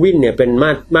ว่าเคลวินเนี่ยเป็น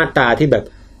มาตราที่แบบ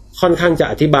ค่อนข้างจะ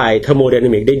อธิบายเทอร์โมไดนา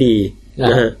มิกได้ดี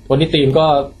นะฮะวันนี้ธีมก็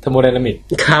เทอร์โมไดนามิก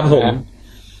ครับผม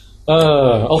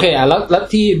โอเคแล้ว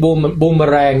ที่บูม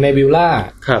แรงเนบิวล่า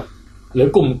ครับหรือ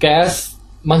กลุ่มแก๊ส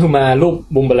มหึมารูป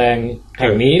บูมแรงแห่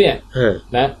งนี้เนี่ย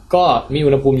นะก็มีอุ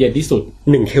ณหภูมิเย็นที่สุด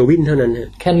1 เคลวินเท่านั้นฮะ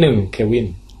แค่1 เคลวิน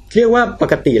เรียกว่าป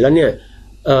กติแล้วเนี่ย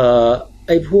ไ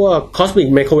อ้พวกคอสมิก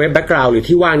ไมโครเวฟแบ็คกราวด์หรือ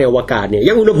ที่ว่างในอวกาศเนี่ย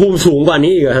ยังอุณหภูมิสูงกว่า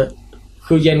นี้อีกฮะ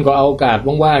คือเย็นกว่าอวกาศ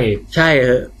ว่างๆอีกใช่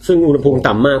ฮะซึ่งอุณหภูมิ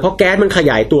ต่ำมากเพราะแก๊สมันข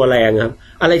ยายตัวแรงครับ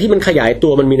อะไรที่มันขยายตั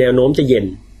วมันมีแนวโน้มจะเย็น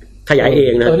ขยายเอ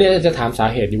งนะเนี่ยจะถามสา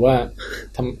เหตุอยู่ว่า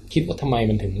คิดว่าทำไม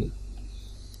มันถึง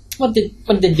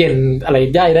มันจะเย็นอะไร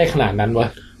ได้ขนาดนั้นวะ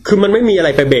คือมันไม่มีอะไร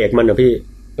ไปเบรกมันพี่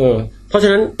เพราะฉะ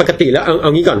นั้นปกติแล้วเอ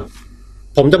างี้ก่อน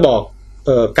ผมจะบอก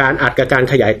การอัดกับการ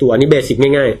ขยายตัวนี่เบสิก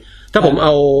ง่ายๆถ้าผมเอ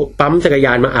าปั๊มจักรย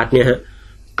านมาอัดเนี่ยฮะ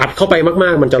อัดเข้าไปม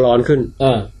ากๆมันจะร้อนขึ้น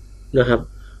นะครับ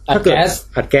ถ้าเกิด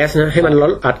อัดแก๊สนะให้มันร้อ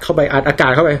นอัดเข้าไปอัดอากา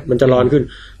ศเข้าไปมันจะร้อนขึ้น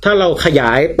ถ้าเราขย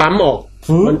ายปั๊มออก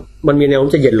มันมีแนวโน้ม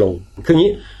จะเย็นลงคือ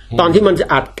งี้ตอนที่มันจะ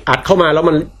อัดเข้ามาแล้ว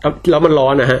มันร้อ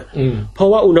นนะฮะเพราะ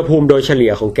ว่าอุณหภูมิโดยเฉลี่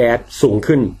ยของแก๊สสูง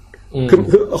ขึ้นคือ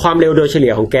ความเร็วโดยเฉลี่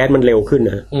ยของแก๊สมันเร็วขึ้นน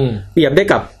ะเปรียบได้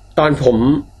กับตอนผม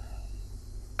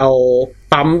เอา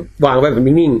ปั๊มวางไว้แบบ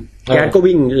นิ่งๆแก๊สก็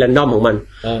วิ่งแรนดอมของมัน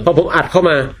พอผมอัดเข้า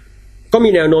มาก็มี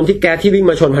แนวโน้มที่แก๊สที่วิ่ง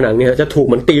มาชนผนังเนี่ยจะถูกเ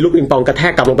หมือนตีลูกปิงปองกระแท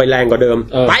กกลับลงไปแรงกว่าเดิม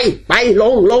ไปล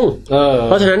งเ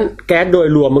พราะฉะนั้นแก๊สโดย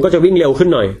รวมมันก็จะวิ่งเร็วขึ้น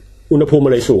หน่อยอุณหภูมิมั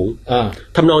นเลยสูง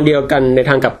ทำนองเดียวกันใน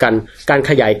ทางกลับกันการ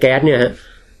ขยายแก๊สเนี่ยฮะ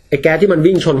ไอ้แก๊สที่มัน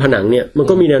วิ่งชนผนังเนี่ยมัน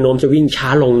ก็มีแนวโน้มจะวิ่งช้า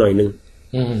ลงหน่อยนึง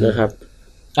นะครับ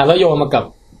แล้วโยงมากับ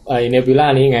ไอ้เนบิวล่า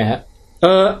นี้ไงฮะ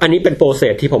อันนี้เป็นโปรเซ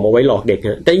สที่ผมเอาไว้หลอกเด็ก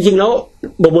ฮะแต่จริงๆแล้ว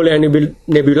โบโบแรงเ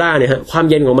นบิวล่าเนี่ยฮะความ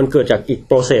เย็นของมันเกิดจากอีกโ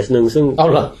ปรเซสนึงซึ่งเอา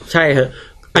เหรอใช่ฮะ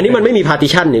อันนี้มันไม่มีพาร์ติ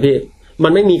ชันนี่พี่มั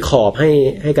นไม่มีขอบใ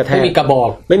ห้กระแทกไม่มีกระบอก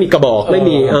ไม่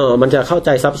มีมันจะเข้าใจ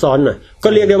ซับซ้อนหน่อยก็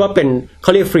เรียกได้ว่าเป็นเข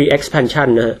าเรียก free expansion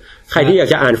นะฮะใครที่อยาก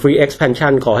จะอ่าน free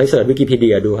expansion ขอให้เสิร์ชวิกิพีเดี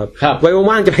ยดูครับไว้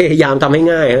ว่างๆจะพยายามทำให้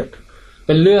ง่ายฮะเ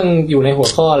ป็นเรื่องอยู่ในหัว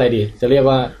ข้ออะไรดีจะเรียก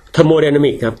ว่า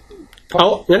thermodynamic ครับเอา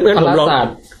งั้นผมลอง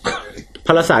พ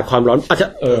ลศาสตร์ความร้อนอาจจะ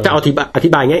อธิ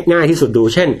บายง่ายที่สุดดู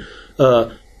เช่น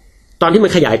ตอนที่มั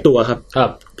นขยายตัวครับ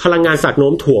พลังงานสักโน้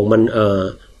มถ่วงมัน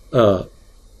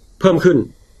เพิ่มขึ้น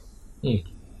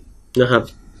นะครับ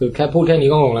คือแค่พูดแค่นี้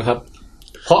ก็งงแล้วครับ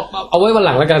เพราะเอาไว้วันห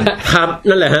ลังแล้วกันนะครับ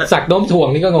นั่นแหละฮะสักโน้มถ่วง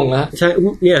นี่ก็งงนะใช่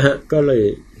เนี่ยฮะก็เลย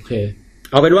โอเค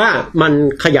เอาเป็นว่ามัน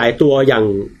ขยายตัวอย่าง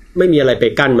ไม่มีอะไรไป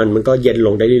กั้นมันก็เย็นล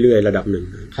งได้เรื่อยๆระดับหนึ่ง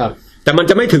ครับแต่มัน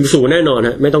จะไม่ถึง0แน่นอนฮ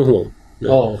ะไม่ต้องห่วง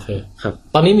โอเคครับ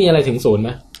ตอนนี้มีอะไรถึง0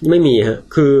มั้ยไม่มีฮะ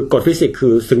คือกฎฟิสิกส์คื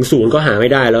อถึง0ก็หาไม่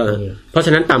ได้แล้วเพราะฉ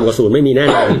ะนั้นต่ำกว่า0ไม่มีแน่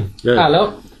นอนแล้ว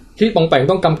ที่ปองแปง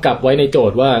ต้องกำกับไว้ในโจ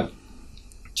ทย์ว่า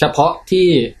เฉพาะที่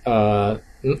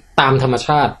ตามธรรมช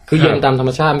าติคือเย็นตามธรร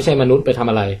มชาติไม่ใช่มนุษย์ไปทำ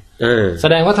อะไรแส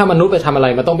ดงว่าถ้ามนุษย์ไปทำอะไร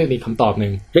มันต้องมีคำตอบนึ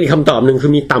งเป็นคำตอบนึงคื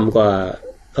อมีต่ำกว่า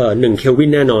1เคลวิ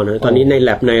นแน่นอนนะตอนนี้ในแล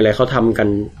บในอะไรเขาทำกัน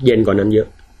เย็นกว่านั้นเยอะ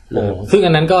ซึ่ง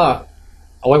อันนั้นก็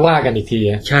เอาไว้ว่ากันอีกที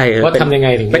ใช่ว่าทำยังไง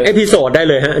ถึงเป็นเอพิโซดได้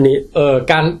เลยฮะอันนี้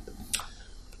การ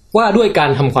ว่าด้วยการ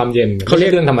ทำความเย็นเขาเรีย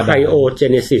กเรื่องธรรมดา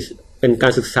Cryogenesis เป็นกา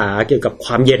รศึกษาเกี่ยวกับค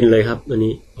วามเย็นเลยครับอัน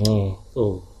นี้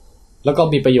แล้วก็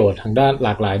มีประโยชน์ทางด้านหล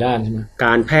ากหลายด้านใช่ไหมก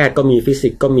ารแพทย์ก็มีฟิสิ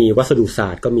กส์ก็มีวัสดุศา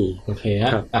สตร์ก็มีโอเคฮ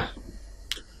ะ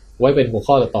ไว้เป็นหัว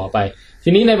ข้อต่อไปที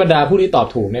นี้ในบรรดาผู้ที่ตอบ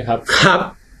ถูกเนี่ยครับครับ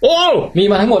โอ้มี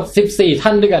มาทั้งหมด14ท่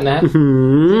านด้วยกันนะ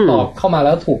ตอบเข้ามาแ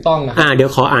ล้วถูกต้องนะเดี๋ยว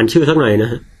ขออ่านชื่อสักหน่อยนะ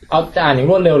ฮะเอาจะอ่านอย่าง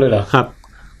รวดเร็วเลยเหรอครับ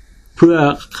เพื่อ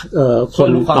คน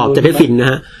ตอบจะได้ฟินนะ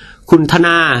ฮะคุณธน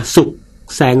าสุข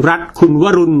แสงรัตน์คุณว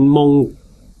รุณม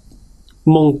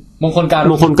งคลกา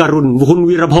รุณคุณ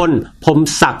วีรพลพรหม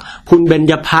ศักดิ์คุณเบญ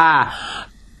จภา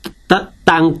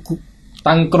ตั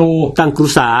งกรุ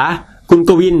ษาคุณ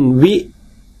กวิน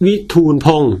วิทูลพ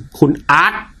งศ์คุณอา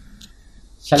ร์ต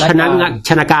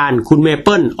ชนาการคุณเมเ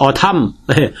ปิลออทัม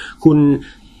คุณ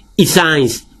อิไซ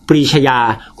ส์ปรีชยา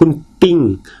คุณปิง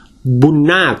บุญ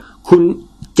นาคคุณ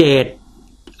เจต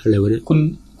อะไรวะเนี่ย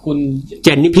คุณเจ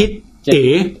นนิพิษ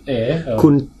คุ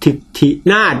ณทิ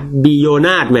นาถบิโยน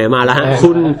าถแหมมาแล้วฮะ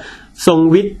คุณทรง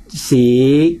วิทย์ศรี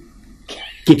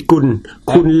กิจกุล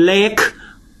คุณเล็ก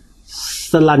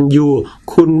สลันยู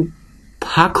คุณ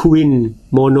พักวิน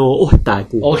โมโนโอ้ตาย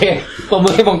กูโอเคปมื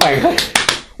อให้ปองแปงค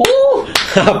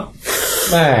รับ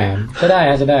แหมจะได้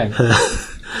ฮะจะได้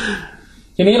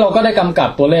ทีนี้เราก็ได้กำกับ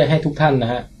ตัวเลขให้ทุกท่านน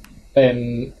ะฮะเป็น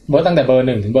เบอร์ตั้งแต่เบอร์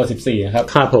1ถึงเบอร์14นะครับ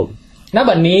ครับผมณ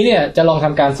บัดนี้เนี่ยจะลองท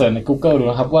ำการเสิร์ชใน Google ดู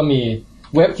นะครับว่ามี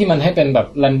เว็บที่มันให้เป็นแบบ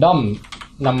random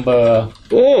number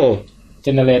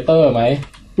generator ไหม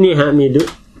นี่ฮะมีดู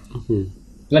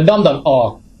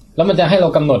random.org แล้วมันจะให้เรา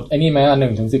กำหนดไอ้นี่ไหม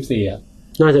1ถึง14อ่ะ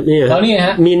น่าจะนี่แล้วนี่ฮ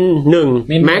ะมิน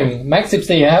1 max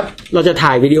 14ครับเราจะถ่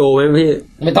ายวิดีโอไหมพี่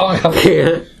ไม่ต้องครับ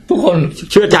ทุกคน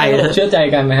เชื่อใจนะเชื่อใจ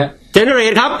กันนะฮะ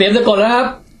generate ครับเตรียมจะกดแล้วครับ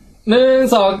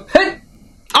1 2เฮ้ย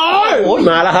โอ้ย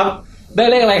มาแล้วครับได้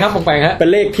เลขอะไรครับปองแปงฮะเป็น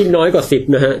เลขที่น้อยกว่า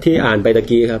10นะฮะที่อ่านไปตะ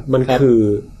กี้ครับมันคือ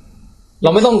เร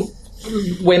าไม่ต้อง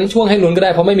เว้นช่วงให้ลุ้นก็ได้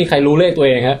เพราะไม่มีใครรู้เลขตัวเ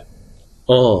องฮะ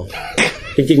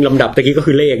จริงๆลำดับตะกี้ก็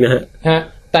คือเลขนะฮะ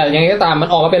แต่ยังไงก็ตามมัน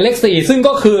ออกมาเป็นเลข4ซึ่ง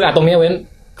ก็คือตรงนี้เว้น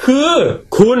คือ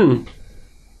คุณ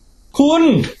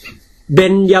เบ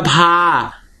ญญภา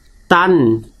ตัน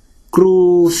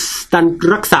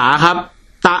รักษาครับ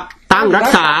ตั้งรัก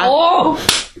ษา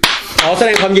ขอแสด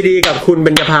งความยินดีกับคุณเบ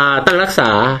ญญภาตั้งรักษ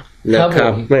านะครั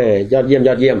บแม่ยอดเยี่ยม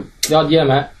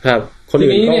ฮะครับคนอื่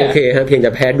นก็โอเคฮะเพียงแต่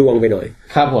แพ้ดวงไปหน่อย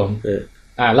ครับผม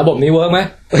ระบบนี้เวิร์กไหม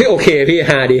โอเคพี่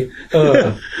ฮาดี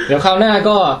เดี๋ยวคราวหน้า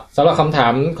ก็สำหรับคำถา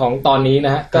มของตอนนี้น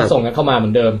ะฮะก็ส่งกันเข้ามาเหมื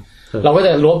อนเดิมเราก็จ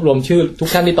ะรวบรวมชื่อทุก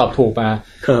ท่านที่ตอบถูกมา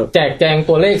แจกแจง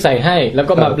ตัวเลขใส่ให้แล้ว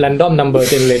ก็มา random number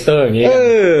generator อย่างงี้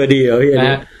ดีเหรอพี่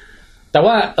นะแต่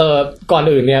ว่าก่อน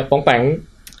อื่นเนี่ยปองแปง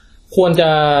ควรจะ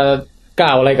ก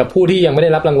ล่าวอะไรกับผู้ที่ยังไม่ได้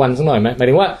รับรางวัลสักหน่อยไหมหมาย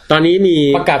ถึงว่าตอนนี้มี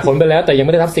ประกาศผลไปแล้วแต่ยังไ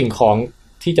ม่ได้รับสิ่งของ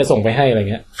ที่จะส่งไปให้อะไร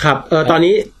เงี้ยครับตอน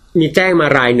นี้มีแจ้งมา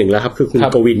รายหนึ่งแล้วครับคือคุณ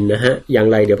กวินนะฮะอย่าง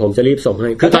ไรเดี๋ยวผมจะรีบส่งให้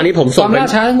คือตอนนี้ผมส่งความล่า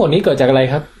ช้าทั้งหมดนี้เกิดจากอะไร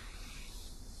ครับ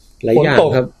หลายอย่าง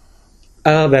ครับ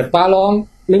แบบฟ้าร้อง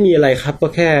ไม่มีอะไรครับก็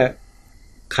แค่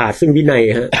ขาดซึ่งวินัย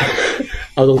ฮะ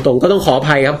เอาตรงๆก็ต้องขออ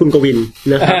ภัยครับคุณกวิน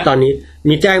นะครับ ตอนนี้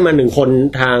มีแจ้งมา1คน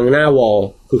ทางหน้าวอล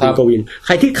คือคุณกวินใค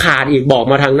รที่ขาดอีกบอก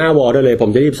มาทางหน้าวอลได้เลยผม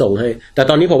จะรีบส่งให้แต่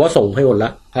ตอนนี้ผมว่าส่งให้หมดล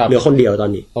ะเหลือคนเดียวตอน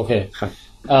นี้โอเคครับ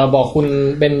บอกคุณ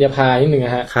เบญญภานิดนึงน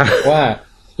ะฮะว่า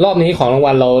รอบนี้ของราง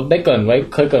วัลเราได้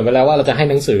เคยเกริ่นไว้แล้วว่าเราจะให้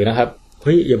หนังสือนะครับเ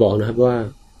ฮ้ยอย่าบอกนะครับว่า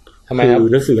ทำไมครับ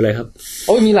หนังสืออะไรครับโ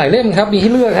อ้ยมีหลายเล่มครับมีให้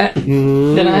เลือกฮะ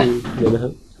เดี๋ยวนะครั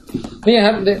บนี่ค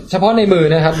รับเฉพาะในมือ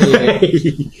นะครับ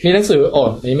มีหนังสือ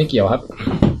นี่ไม่เกี่ยวครับ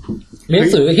มีหนั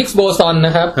งสือ Higgs Boson น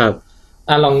ะครับ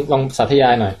ลองสาธยา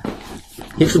ยหน่อย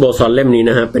Higgs Boson เล่มนี้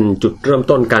นะฮะเป็นจุดเริ่ม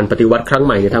ต้นการปฏิวัติครั้งใ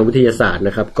หม่ในทางวิทยาศาสตร์น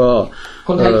ะครับก็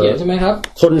คนไทยเขียนใช่ไหมครับ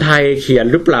คนไทยเขียน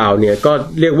หรือเปล่าเนี่ยก็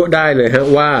เรียกว่าได้เลยฮะ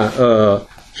ว่า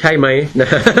ใช่ไหมนะ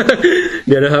เ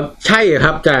ดี๋ยวนะครับใช่ค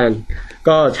รับอาจารย์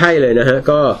ก็ใช่เลยนะฮะ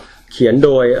ก็เขียนโด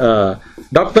ย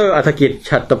ดร.อัฐกิจ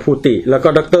ฉัตรภูติแล้วก็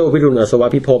ดร.วิรุณอัศว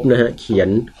พิภพนะฮะเขียน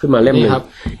ขึ้นมาเล่มนึง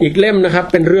อีกเล่มนะครับ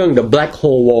เป็นเรื่อง The Black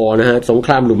Hole War นะฮะสงค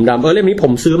รามหลุมดำเล่มนี้ผ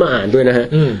มซื้อมาอ่านด้วยนะฮะ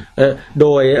โด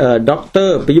ยดร.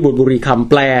ปิยบุตรบุรีคำ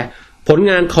แปลผล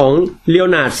งานของเลโอ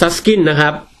นาร์ดซัสกินนะครั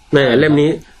บเล่มนี้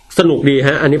สนุกดีฮ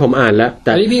ะอันนี้ผมอ่านแล้วแ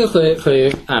ต่อันนี้พี่ก็เคย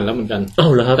อ่านแล้วเหมือนกันอ้า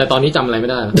วเหรอครับแต่ตอนนี้จำอะไรไม่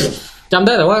ได้จำไ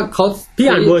ด้แต่ว่าเขาพี่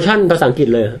อ่านเวอร์ชั่นภาษาอังกฤษ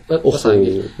เลยโอ้โห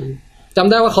จำ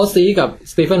ได้ว่าเขาซีกับ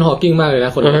สตีเฟนฮอว์กิงมากเลยน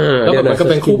ะคนนี้แล้วมันก็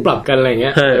เป็นคู่ปรับกันอะไรเ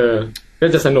งี้ยก็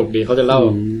จะสนุกดีเขาจะเล่า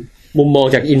มุมมอง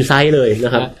จากอินไซต์เลยน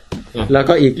ะครับแล้ว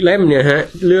ก็อีกเล่มเนี่ยฮะ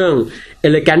เรื่อง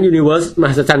Elegant Universe ม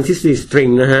หัศจรรย์ทฤษฎีสตริง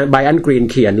นะฮะ Brian Greene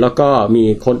เขียนแล้วก็มี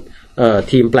คน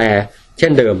ทีมแปลเช่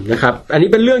นเดิมนะครับอันนี้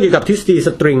เป็นเรื่องเกี่ยวกับทฤษฎีส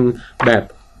ตริงแบบ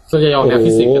ส่วนใหญ่ออกแนว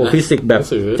ฟิสิกส์นะฟิสิกส์แบบ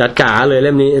จ๋าๆเลยเ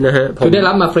ล่มนี้นะฮะคือได้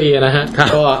รับมาฟรีนะฮะ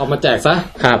ก็เอามาแจกซะ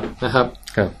นะครับ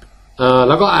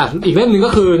แล้วก็อีกเล่มนึง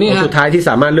ก็คือนี่ฮะสุดท้ายที่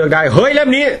สามารถเลือกได้เฮ้ยเล่ม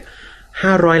นี้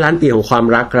500 ล้านปีของความ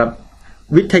รักครับ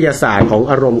วิทยาศาสตร์ของ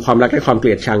อารมณ์ความรักและความเก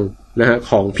ลียดชังนะฮะ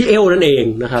ของพี่เอลนั่นเอง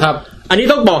นะครับอันนี้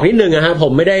ต้องบอกนิดนึงนะฮะผ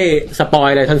มไม่ได้สปอย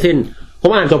อะไรทั้งสิ้นผ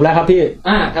มอ่านจบแล้วครับพี่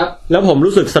ครับแล้วผม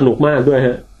รู้สึกสนุกมากด้วยฮ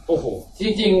ะโอ้โหจ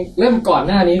ริงๆเล่มก่อน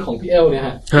หน้านี้ของพี่เอลเนี่ยฮ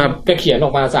ะแกเขียนอ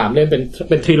อกมา3เล่มเ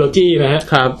ป็นทริโลจีนะฮะ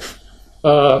ครับ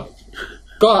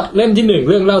ก็เล่มที่1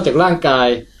เรื่องเล่าจากร่างกาย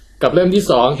กับเล่มที่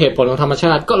2เหตุผลของธรรมช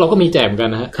าติก็เราก็มีแจมกัน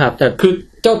นะฮะครับแต่คือ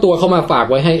เจ้าตัวเขามาฝาก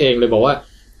ไว้ให้เองเลยบอกว่า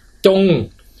จง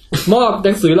มอบห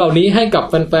นังสือเหล่านี้ให้กับ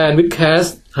แฟนๆวิดแคส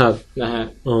ครับนะฮะ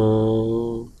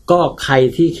ก็ใคร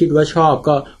ที่คิดว่าชอบ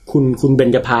ก็คุณเบญ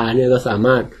จภาเนี่ยก็สาม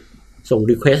ารถส่ง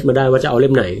รีเควสต์มาได้ว่าจะเอาเล่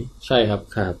มไหนใช่ครับ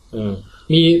ครับ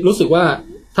มีรู้สึกว่า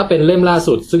ถ้าเป็นเล่มล่า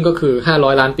สุดซึ่งก็คือ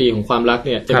500 ล้านปีของความรักเ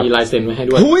นี่ยจะมีลายเซ็นไว้ให้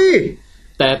ด้วย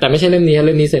แต่ไม่ใช่เล่มนี้เ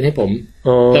ล่มนี้เซ็นให้ผม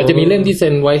แต่จะมีเล่มที่เซ็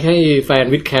นไว้ให้แฟน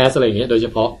วิดแคสอะไรอย่างเงี้ยโดยเฉ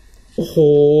พาะโอ้โห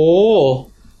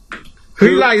คื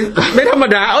อลายไม่ธรรม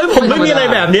ดาผมไม่มีอะไร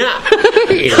แบบเนี้ย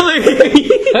เ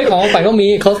ฮ้ยของไปก็มี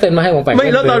เขาเซ็นมาให้ผมไปไม่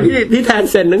แล้วตอนพี่แทน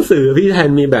เซ็นหนังสือพี่แทน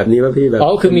มีแบบนี้ป่ะพี่แบบ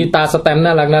คือมีตาสแตมป์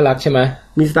น่ารักใช่ไหม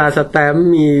มีตาสแตมป์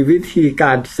มีวิธีก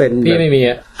ารเซ็นพี่ไม่มี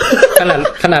อ่ะ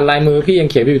ขนาดลายมือพี่ยัง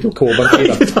เขียนไม่ถูกบางที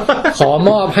แบบขอ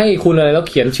มอบให้คุณอะไรแล้ว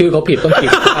เขียนชื่อเขาผิดต้อง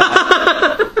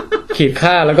ขีด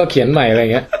ค่าแล้วก็เขียนใหม่อะไร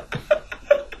เงี้ย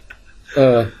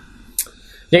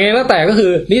ยังไงแล้วแต่ก็คื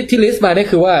อนี่ที่ลิสต์มาเนี่ย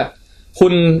คือว่าคุ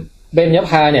ณเบญจ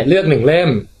ภาเนี่ยเลือก1เล่ม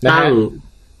นะฮะ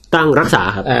ตั้งรักษา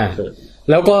ครับ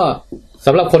แล้วก็ส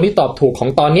ำหรับคนที่ตอบถูกของ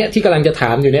ตอนเนี้ยที่กำลังจะถ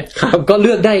ามอยู่เนี่ยก็เ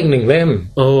ลือกได้อีก1เล่ม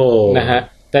นะฮะ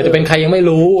แต่จะเป็นใครยังไม่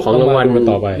รู้ของรางวัล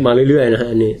ต่อไปมาเรื่อยๆนะฮะ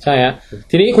อันนี้ใช่ฮะ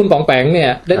ทีนี้คุณป๋องแปงเนี่ย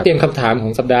ได้เตรียมคำถามขอ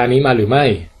งสัปดาห์นี้มาหรือไม่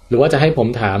หรือว่าจะให้ผม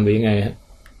ถามหรือยังไงฮะ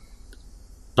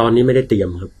ตอนนี้ไม่ได้เตรียม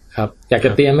ครับอยากจ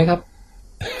ะเตรียมไหมครับ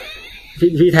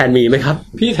พี่แทนมีไหมครับ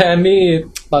พี่แทนนี่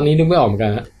ตอนนี้นึกไม่ออกเหมือนกั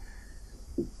น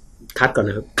คัดก่อนน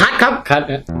ะครับคัด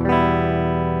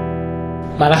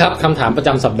มาแล้วครับคำถามประจ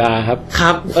ำสัปดาห์ครับ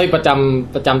ประ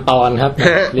จำตอนครับ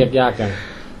เรียกยากกัน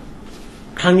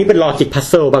ครั้งนี้เป็นลอจิกพัซ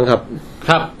เซิลบ้างครั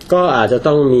บก็อาจจะ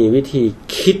ต้องมีวิธี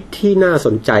คิดที่น่าส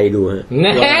นใจดูฮะ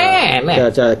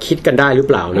จะคิดกันได้หรือเ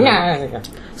ปล่านะ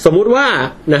สมมุติว่า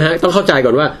นะฮะต้องเข้าใจก่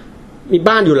อนว่ามี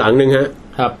บ้านอยู่หลังนึงฮะ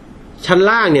ชั้น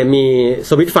ล่างเนี่ยมี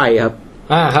สวิตช์ไฟครับ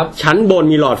ชั้นบน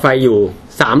มีหลอดไฟอยู่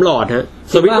3หลอดฮะ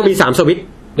สวิตช์ก็มี3สวิตช์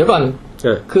เดี๋ยวก่อน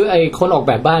คือไอ้คนออกแ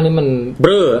บบบ้านนี่มันเ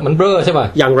บ้อใช่ป่ะ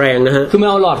อย่างแรงนะฮะคือมัน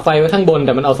เอาหลอดไฟไว้ข้างบนแ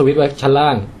ต่มันเอาสวิตช์ไว้ชั้นล่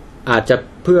างอาจจะ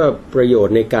เพื่อประโยช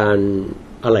น์ในการ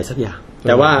อะไรสักอย่างแ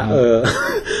ต่ว่า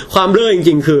ความเบ้อจ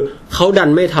ริงๆคือเขาดัน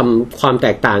ไม่ทำความแต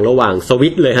กต่างระหว่างสวิ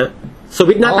ตช์เลยฮะส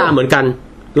วิตช์หน้าตาเหมือนกัน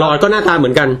หลอดก็หน้าตาเหมื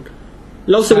อนกัน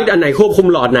แล้วสวิตช์อันไหนควบคุม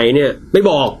หลอดไหนเนี่ยไม่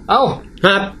บอกค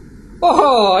รับโอ้โห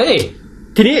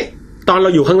ทีนี้ตอนเรา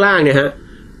อยู่ข้างล่างเนี่ยฮะ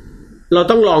เรา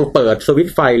ต้องลองเปิดสวิต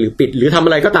ช์ไฟหรือปิดหรือทำอ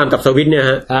ะไรก็ตามกับสวิตช์เนี่ย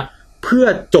ฮะเพื่อ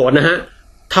โจทย์นะฮะ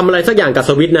ทำอะไรสักอย่างกับ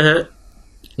สวิตช์นะฮะ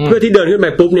เพื่อที่เดินขึ้นไป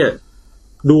ปุ๊บเนี่ย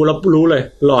ดูแล้วรู้เลย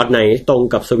หลอดไหนตรง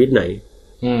กับสวิตช์ไหน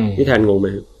พี่แทนงงไหม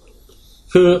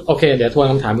คือโอเคเดี๋ยวทวน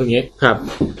คำถามอย่างนี้ครับ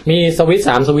มีสวิตช์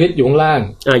3สวิตช์อยู่ข้างล่าง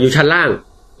อยู่ชั้นล่าง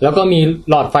แล้วก็มี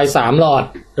หลอดไฟ3หลอด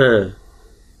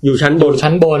อยู่ชั้น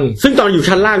บนซึ่งตอนอยู่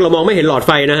ชั้นล่างเรามองไม่เห็นหลอดไ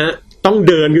ฟนะฮะต้อง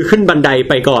เดินขึ้นบันได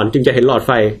ไปก่อนจึงจะเห็นหลอดไ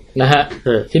ฟนะฮะ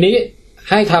ทีนี้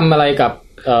ให้ทำอะไรกับ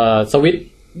สวิตช์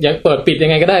อยากเปิดปิดยั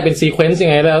งไงก็ได้เป็นซีเควนซ์ยั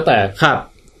งไงแล้วแต่ครับ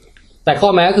แต่ข้อ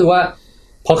แม้คือว่า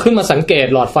พอขึ้นมาสังเกต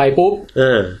หลอดไฟปุ๊บ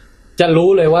จะรู้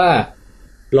เลยว่า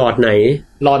หลอดไหน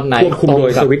ควบคุมโด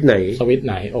ยสวิตช์ไห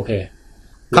นโอเค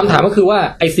คำถามก็คือว่า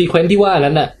ไอซีเควนซ์ที่ว่า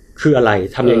นั้นน่ะคืออะไร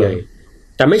ทำยังไง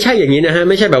แต่ไม่ใช่อย่างนี้นะฮะ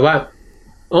ไม่ใช่แบบว่า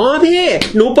อ๋อพี่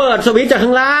หนูเปิดสวิตช์จากข้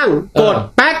างล่างกด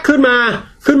แป๊กขึ้นม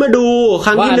าดูค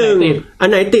รั้งที่1อัน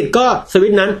ไหนติดก็สวิ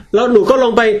ตช์นั้นแล้วหนูก็ล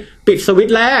งไปปิดสวิต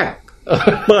ช์แรก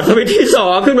เปิดสวิตช์ที่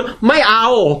2ขึ้นมาไม่เอา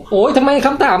โอ้ยทำไมค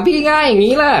ำถามพี่ง่ายอย่าง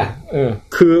นี้ล่ะ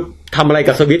คือทำอะไร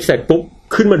กับสวิตช์เสร็จปุ๊บ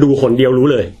ขึ้นมาดูคนเดียวรู้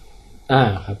เลย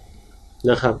ครับ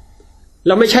นะครับแ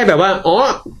ล้วไม่ใช่แบบว่าอ๋อ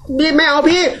พี่ไม่เอา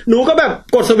พี่หนูก็แบบ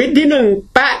กดสวิตช์ที่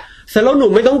1แปะเสร็จแล้วหนู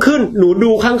ไม่ต้องขึ้นหนู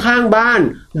ดูข้างๆบ้าน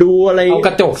ดูอะไรเอาก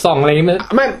ระจกส่องอะไร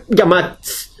ไม่อย่ามา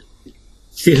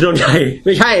สีถนนใหญ่ไ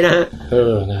ม่ใช่นะฮะ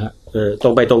นะฮะตร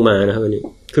งไปตรงมานะครับวันนี้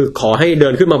คือขอให้เดิ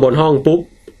นขึ้นมาบนห้องปุ๊บ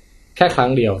แค่ครั้ง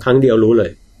เดียวรู้เลย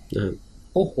นะครับ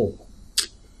โอ้โห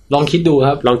ลองคิดดูค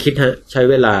รับลองคิดฮะใช้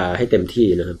เวลาให้เต็มที่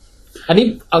นะครับอันนี้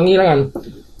เอางี้แล้วกัน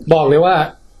บอกเลยว่า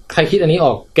ใครคิดอันนี้อ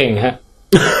อกเก่งฮะ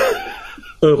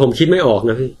ผมคิดไม่ออก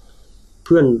นะพี่เ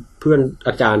พื่อนอ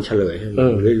าจารย์เฉลยให้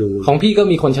ได้รู้ของพี่ก็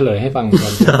มีคนเฉลยให้ฟังเหมือนกั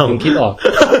นผมคิดออก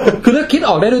คือถ้าคิดอ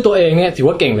อกได้ด้วยตัวเองเนี่ยถือ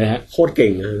ว่าเก่งเลยฮะโคตรเก่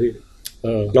งนะพี่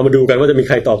เรามาดูกันว่าจะมีใ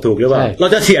ครตอบถูกหรือเปล่าเรา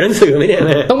จะเสียหนังสือไหมเนี่ย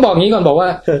ต้องบอกงี้ก่อนบอกว่า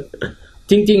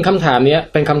จริงๆคำถามเนี้ย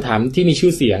เป็นคำถามที่มีชื่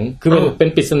อเสียงคือเป็น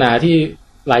ปริศนาที่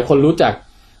หลายคนรู้จัก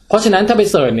เพราะฉะนั้นถ้าไป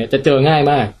เสิร์ชเนี่ยจะเจอง่าย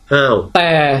มากแต่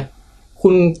คุ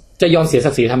ณจะยอมเสีย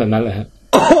ศักดิ์ศรีทำแบบนั้นเหรอฮะ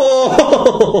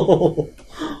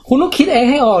คุณต้องคิดเอง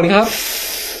ให้ออกดิครับ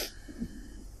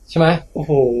ใช่ไหมโอ้โ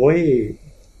ห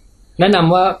แนะน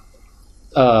ำว่า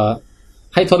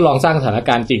ให้ทดลองสร้างสถานก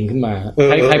ารณ์จริงขึ้นมา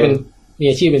ใครเป็นมี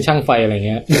อาชีพเป็นช่างไฟอะไรเ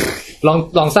งี้ย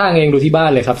ลองสร้างเองดูที่บ้าน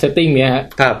เลยครับเซตติ้งเนี้ยฮะ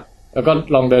ครับแล้วก็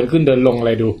ลองเดินขึ้นเดินลงอะไ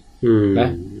รดูนะ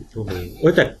โอ้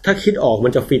แต่ถ้าคิดออกมั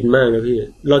นจะฟินมากนะพี่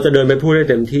เราจะเดินไปพูดได้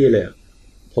เต็มที่เลย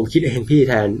ผมคิดเองพี่แ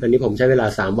ทนอันนี้ผมใช้เวลา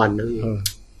3 วันนะ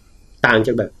ต่างจ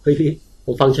ากแบบเฮ้ยพี่ผ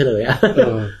มฟังเฉลย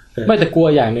ไม่แต่กลัว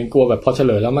อย่างนึงกลัวแบบพอเฉ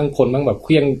ลยแล้วมั่งคนมั่งแบบเค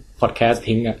ลี้ยงพอดแคสต์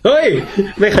ทิ้งอ่ะเฮ้ย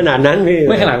ไม่ขนาดนั้นพี่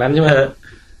ไม่ขนาดนั้นใช่ไหม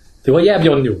ถือว่าแยบย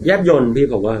ลอยู่แยบยลพี่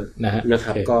ผมว่านะค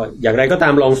รับก็อย่างไรก็ตา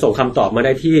มลองส่งคำตอบมาไ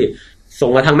ด้ที่ส่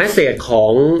งมาทางเมสเสจขอ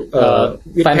ง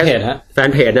แฟนเพจฮะแฟน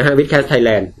เพจนะฮะ Vidcast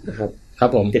Thailand นะครับครับ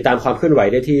ผมติดตามความเคลื่อนไหว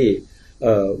ได้ที่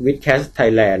Vidcast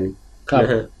Thailand น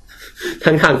ะฮะ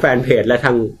ทั้งทางแฟนเพจและท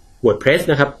าง WordPress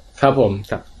นะครับครับผม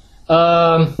ครับ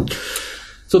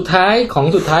สุดท้ายของ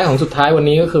สุดท้ายวัน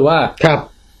นี้ก็คือว่าครับ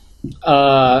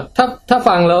ถ้า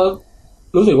ฟังแล้ว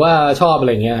รู้สึกว่าชอบอะไ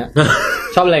รเงี้ย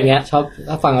ชอบอะไรเงี้ยชอบ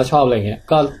ถ้าฟังแล้วชอบอะไรเงี้ย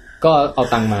ก็เอา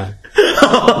ตังค์มา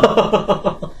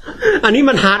อันนี้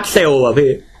มันฮาร์ดเซลอ่ะพี่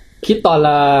คิดตอนล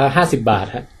ะ50 บาท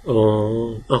ฮะอ๋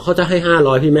อเขาจะให้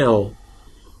500พี่ไม่เอา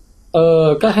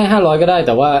ก็ให้500ก็ได้แ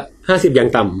ต่ว่า50อย่าง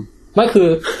ต่ำไม่คือ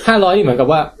500นี่เหมือนกับ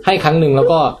ว่าให้ครั้งนึงแล้ว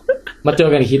ก็มาเจอ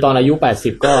กันอีกทีตอนอายุ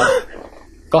80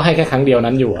ก็ให้แค่ครั้งเดียว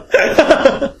นั้นอยู่อ่ะ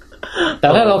แต่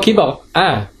ถ้าเราคิดบอก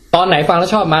ตอนไหนฟังแล้ว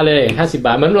ชอบมาเลย50 บ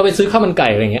าทเหมือนเราไปซื้อข้าวมันไก่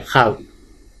อะไรเงี้ยครับ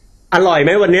อร่อยไหม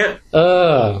วันเนี้ย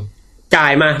จ่า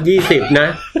ยมา20นะ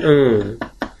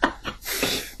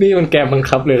นี่มันแกมบัง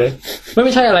คับเลยไ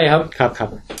ม่ใช่อะไรครับครับ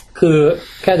คือ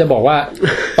แค่จะบอกว่า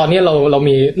ตอนนี้เรา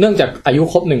มีเนื่องจากอายุ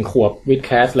ครบ1 ขวบ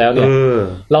Vidcast แล้วเนี่ย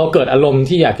เราเกิดอารมณ์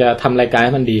ที่อยากจะทำรายการใ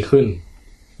ห้มันดีขึ้น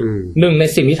หนึ่งใน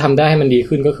สิ่งที่ทำได้ให้มันดี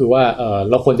ขึ้นก็คือว่า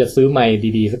เราควรจะซื้อไมค์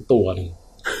ดีๆสักตัวนึง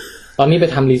ตอนนี้ไป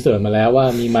ทำรีเสิร์ชมาแล้วว่า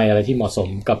มีไมค์อะไรที่เหมาะสม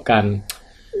กับการ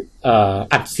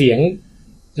อัดเสียง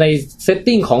ในเซต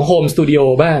ติ้งของโฮมสตูดิโอ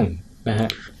บ้างนะฮะ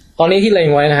ตอนนี้ที่เล็ง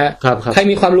ไว้นะฮะใคร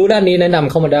มีความรู้ด้านนี้แนะนำ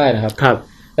เข้ามาได้นะครับ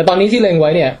แต่ตอนนี้ที่เล็งไว้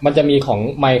เนี่ยมันจะมีของ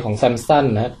ไมค์ของ Samsung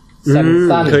นะฮะ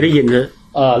Samsung เคยได้ยินนะ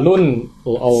รุ่น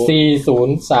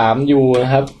C03U น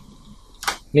ะครับ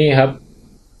นี่ครับ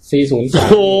C03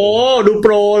 โอ้ดูโป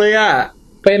รเลยอ่ะ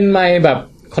เป็นไมค์แบบ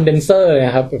คอนเดนเซอร์น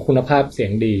ะครับคุณภาพเสีย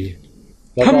งดี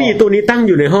ถ้ามีตัวนี้ตั้งอ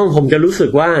ยู่ในห้องผมจะรู้สึก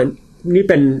ว่านี่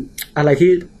เป็นอะไร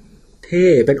ที่เท่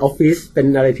เป็นออฟฟิศเป็น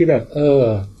อะไรที่แบบ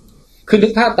คือนึ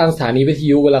กภาพตามสถานีวิท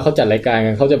ยุเวลาเขาจัดรายการ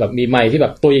กันเขาจะแบบมีไมค์ที่แบ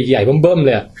บตัวใหญ่ๆเบิ่มๆเ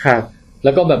ลยครับแ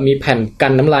ล้วก็แบบมีแผ่นกั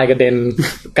นน้ำลายกระเด็น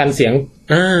กันเสียง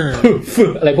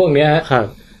อะไรพวกเนี้ยครับ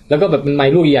แล้วก็แบบเป็นไม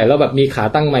ค์ลูกใหญ่แล้วแบบมีขา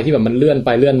ตั้งไมค์ที่แบบมันเลื่อนไป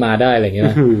เลื่อนมาได้อะไรอย่างเงี้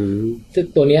ย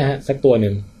ตัวเนี้ยฮะสักตัวนึ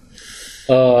ง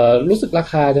รู้สึกรา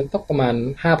คาจะต้องประมาณ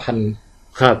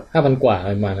 5,000 ครับ 5,000 กว่า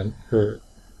ประมาณนั้น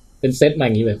เป็นเซตมาอ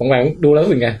ย่างนี้เลยของแหวงดูแล้ว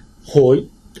รู้สึกไงโหย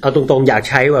เอาตรงๆอยาก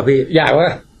ใช้ว่ะพี่อยากว่า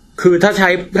คือ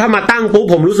ถ้ามาตั้งปุ๊บ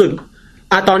ผมรู้สึก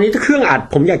ตอนนี้ถ้าเครื่องอัด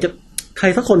ผมอยากจะใคร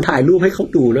สักคนถ่ายรูปให้เขา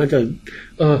ดูน่าจะ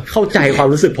เข้าใจความ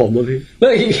รู้สึกผมว่ะพี่แล้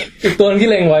วอีกตัวนึงที่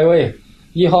เล็งไว้เว้ย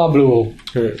ยี่ห้อบลู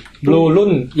รุ่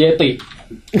นเยติ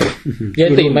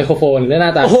ไมโครโฟนหน้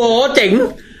าตาโอ้โหเจ๋ง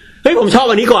เฮ้ยผมชอบ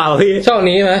อันนี้กว่าพี่ชอบอัน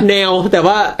นี้ไหมแนวแต่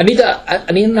ว่าอัน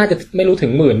นี้น่าจะไม่รู้ถึ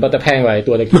ง10,000แต่แพงกว่า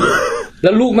ตัวตะกี้ แล้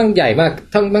วลูกมั่งใหญ่มาก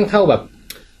มั่งเท่าแบบ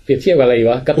เปรียบเทียบกับอะไร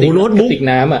วะกระติก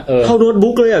น้ำเท่าโน้ต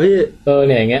บุ๊กเลยอ่ะพี่เ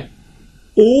นี่ยอย่างเงี้ย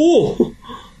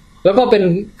แล้วก็เป็น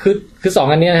คือ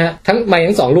2อันนี้นะฮะทั้งไมค์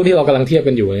ทั้ง2รุ่นที่เรากำลังเทียบ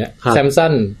กันอยู่เนี่ย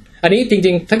Samsung อันนี้จ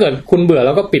ริงๆถ้าเกิดคุณเบื่อแ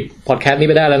ล้วก็ปิดพอดแคสต์นี้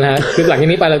ไปได้แล้วนะฮะ คือหลังจาก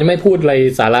นี้ไปเราจะไม่พูดอะไร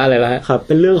สาระอะไรแล้วฮะครับเ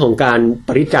ป็นเรื่องของการป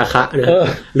ริจาคะนะ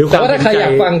หรือแต่ว่าถ้าใครอยา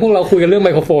กฟังพวกเราคุยกันเรื่องไม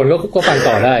โครโฟนก็ฟัง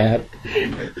ต่อได้ครับ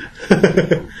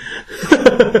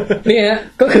นี่ฮะ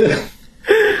ก็คือ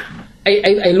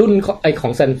ไอรุ่นไอขอ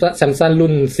งSamsung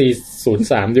รุ่น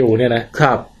 403U เนี่ยนะค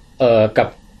รับกับ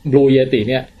Blue Yeti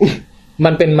เนี่ย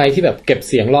มันเป็นไมค์ที่แบบเก็บ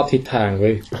เสียงรอบทิศทางเ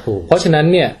ว้ยเพราะฉะนั้น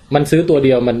เนี่ยมันซื้อตัวเ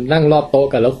ดียวมันนั่งรอบโต๊ะ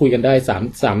กันแล้วคุยกันได้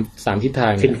3ทิศทา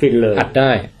งฟินเลยอัดไ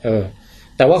ด้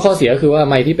แต่ว่าข้อเสียคือว่า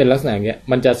ไมค์ที่เป็นลักษณะอย่างเงี้ย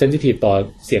มันจะเซนซิทีฟต่อ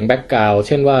เสียงแบ็คกราวด์เ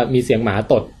ช่นว่ามีเสียงหมา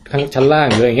ตดข้างชั้นล่าง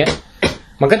หรืออย่างเงี้ย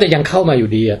มันก็จะยังเข้ามาอยู่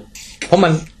ดีอ่ะเพราะ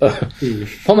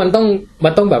มัน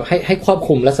ต้องแบบให้ครอบค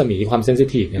ลุมรัศมีความเซนซิ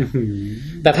ทีฟเนี่ย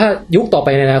แต่ถ้ายุคต่อไป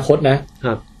ในอนาคตนะค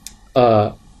รับ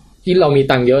ที่เรามี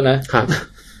ตังค์เยอะนะครับ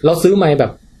เราซื้อไมค์แบ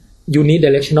บ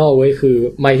unidirectional เว้ยคือ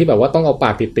ไมค์ที่แบบว่าต้องเอาป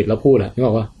ากติดแล้วพูดอะนึกอ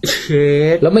อกป่ะ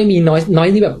แล้วไม่มีน้อย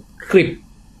ที่แบบกริบ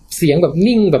เสียงแบบ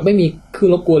นิ่งแบบไม่มีคือ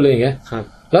รบกวนเลยอย่างเงี้ยครับ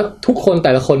แล้วทุกคนแ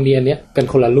ต่ละคนมีอันเนี้ยกัน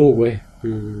คนละลูกเว้ย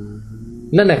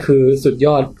นั่นน่ะคือสุดย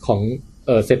อดของ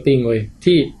เซตติ้งเว้ย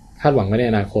ที่คาดหวังไว้ใน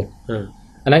อนาคต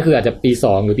อันนั้นคืออาจจะปี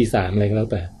2หรือปี3อะไรก็แล้ว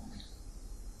แต่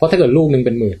เพราะถ้าเกิดลูกนึงเ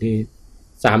ป็นหมื่นนี่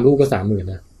3ลูกก็ 30,000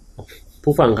 นะ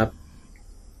ผู้ฟังครับ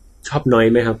ชอบน้อย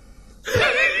ไหมครับ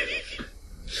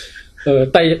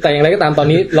แต่อย่างไรก็ตามตอน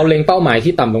นี้เราเล็งเป้าหมาย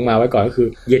ที่ต่ำลงมาไว้ก่อนก็คือ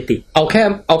เยติเอา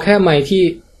แค่ไมค์ที่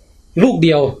ลูกเ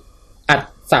ดียวอัด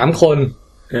3คน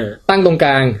ตั้งตรงก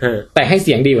ลางแต่ให้เ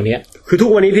สียงดีกว่านี้คือทุก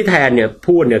วันนี้พี่แทนเนี่ย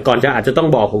พูดเนี่ยก่อนจะอาจจะต้อง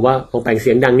บอกผมว่าผมแต่งเสี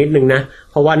ยงดังนิดนึงนะ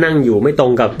เพราะว่านั่งอยู่ไม่ตร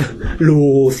งกับรู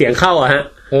เสียงเข้าอะฮะ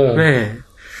แม่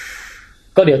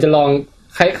ก็เดี๋ยวจะลอง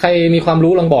ใครมีความ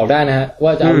รู้ลองบอกได้นะฮะว่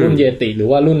าจะเอารุ่นเยติหรือ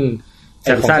ว่ารุ่นข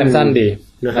อง Samsung ดี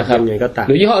นะครับยังไงก็ตามห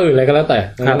รือยี่ห้ออื่นอะไรก็แล้วแต่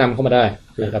แนะนำเข้ามาได้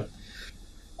นะครับ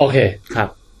โอเคครับ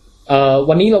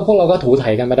วันนี้พวกเราก็ถูถ่า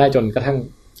ยกันมาได้จนกระทั่ง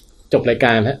จบรายก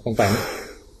ารฮะของแฝง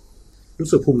รู้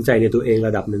สึกภูมิใจในตัวเองร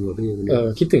ะดับหนึ่งว่ะพี่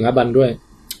คิดถึงอาบันด้วย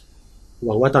ห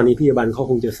วังว่าตอนนี้พี่อาบันเขา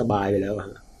คงจะสบายไปแล้ว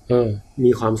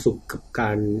มีความสุขกับกา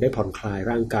รได้ผ่อนคลาย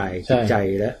ร่างกายจิตใจ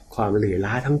และความเหนื่อย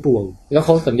ล้าทั้งปวงแล้วเข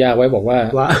าสัญญาไว้บอกว่า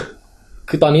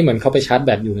คือตอนนี้เหมือนเขาไปชาร์จแบ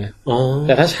ตอยู่นะแ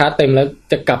ต่ถ้าชาร์จเต็มแล้ว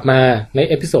จะกลับมาใน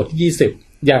เอพิโซดที่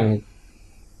20อย่าง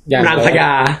นางพญ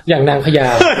าอย่างนางพญา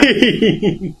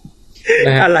น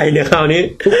ะฮะอะไรเนี่ยคราวนี้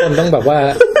ทุกคนต้องแบบว่า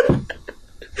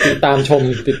ติดตาม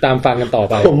ฟังกันต่อ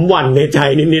ไปผมหวั่นในใจ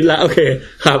นิดๆแล้วโอเค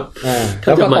ครับแ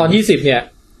ล้วก็ตอน20เนี่ย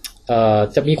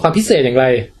จะมีความพิเศษอย่างไร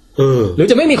หรือ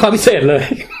จะไม่มีความพิเศษเลย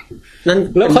นั่น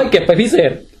แล้วค่อยเก็บไปพิเศ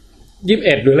ษ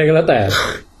21หรืออะไรก็แล้วแต่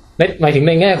หมายถึงใ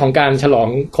นแง่ของการฉลอง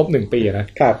ครบ1ปีนะ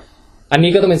ครับอันนี้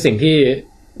ก็ต้องเป็นสิ่งที่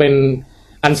เป็น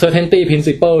uncertainty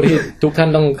principle ที่ทุกท่าน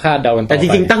ต้องคาดเดากันต่อไปแต่จ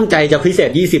ริงๆตั้งใจจะพิเศษ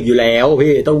20อยู่แล้ว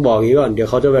พี่ต้องบอกงี้ก่อนเดี๋ยว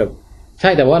เขาจะแบบใช่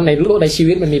แต่ว่าในชี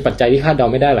วิตมันมีปัจจัยที่คาดเดา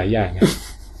ไม่ได้หลายอย่าง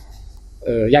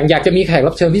อย่างอยากจะมีแขก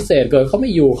รับเชิญพิเศษเกิดเขาไ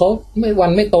ม่อยู่เขา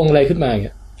ไม่ตรงอะไรขึ้นมาอย่างเ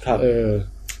งี้ยครับ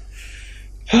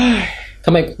ท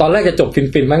ำไมตอนแรกจะจบ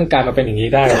ฟินมั่งการมาเป็นอย่างนี้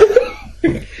ได้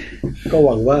ก็ห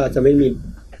วังว่าจะไม่มี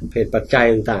เหตุปัจจัย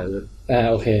ต่าง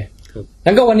ๆโอเค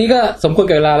งั้นก็วันนี้ก็สมควร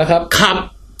กับเวลาแล้วครับครับ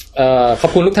ขอ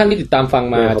บคุณทุกท่านที่ติดตามฟัง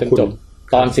มาจนจบ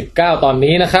ตอน19ตอน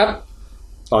นี้นะครับ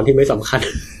ตอนที่ไม่สำคัญ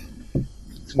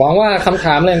หวังว่าคำถ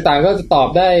ามอะไรต่างๆก็จะตอบ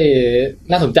ได้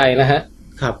น่าสนใจนะฮะ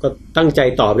ครับก็ตั้งใจ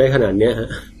ตอบได้ขนาดนี้ฮะ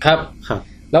ครับครับ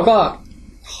แล้วก็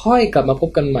ค่อยกลับมาพบ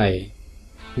กันใหม่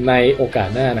ในโอกาส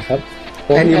หน้านะครับ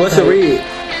Anniversary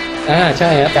ใช่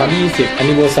ครับตอน20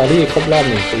 Anniversary ครบรอบ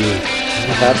1ปี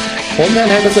นะครับผมแทน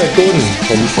ไทยประเสริฐกุลผ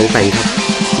มของใส่ครับ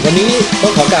วันนี้ต้อ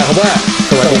งขอกล่าวคำว่า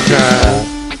สวัสดีครับ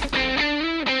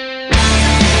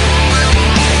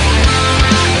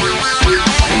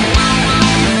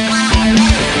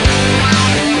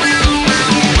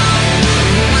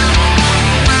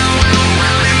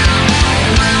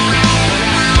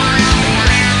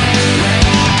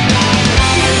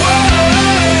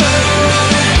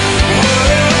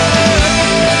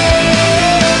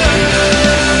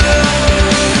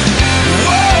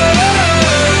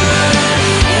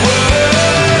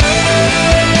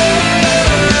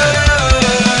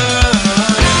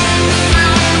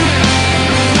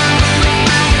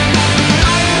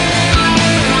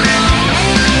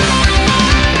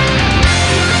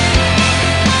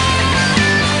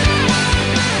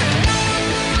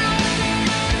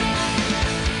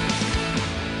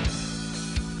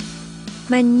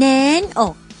มันแน่นอ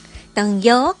กต้อง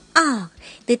ยกออก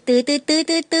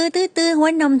ตื้อหัว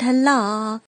นมทะลอก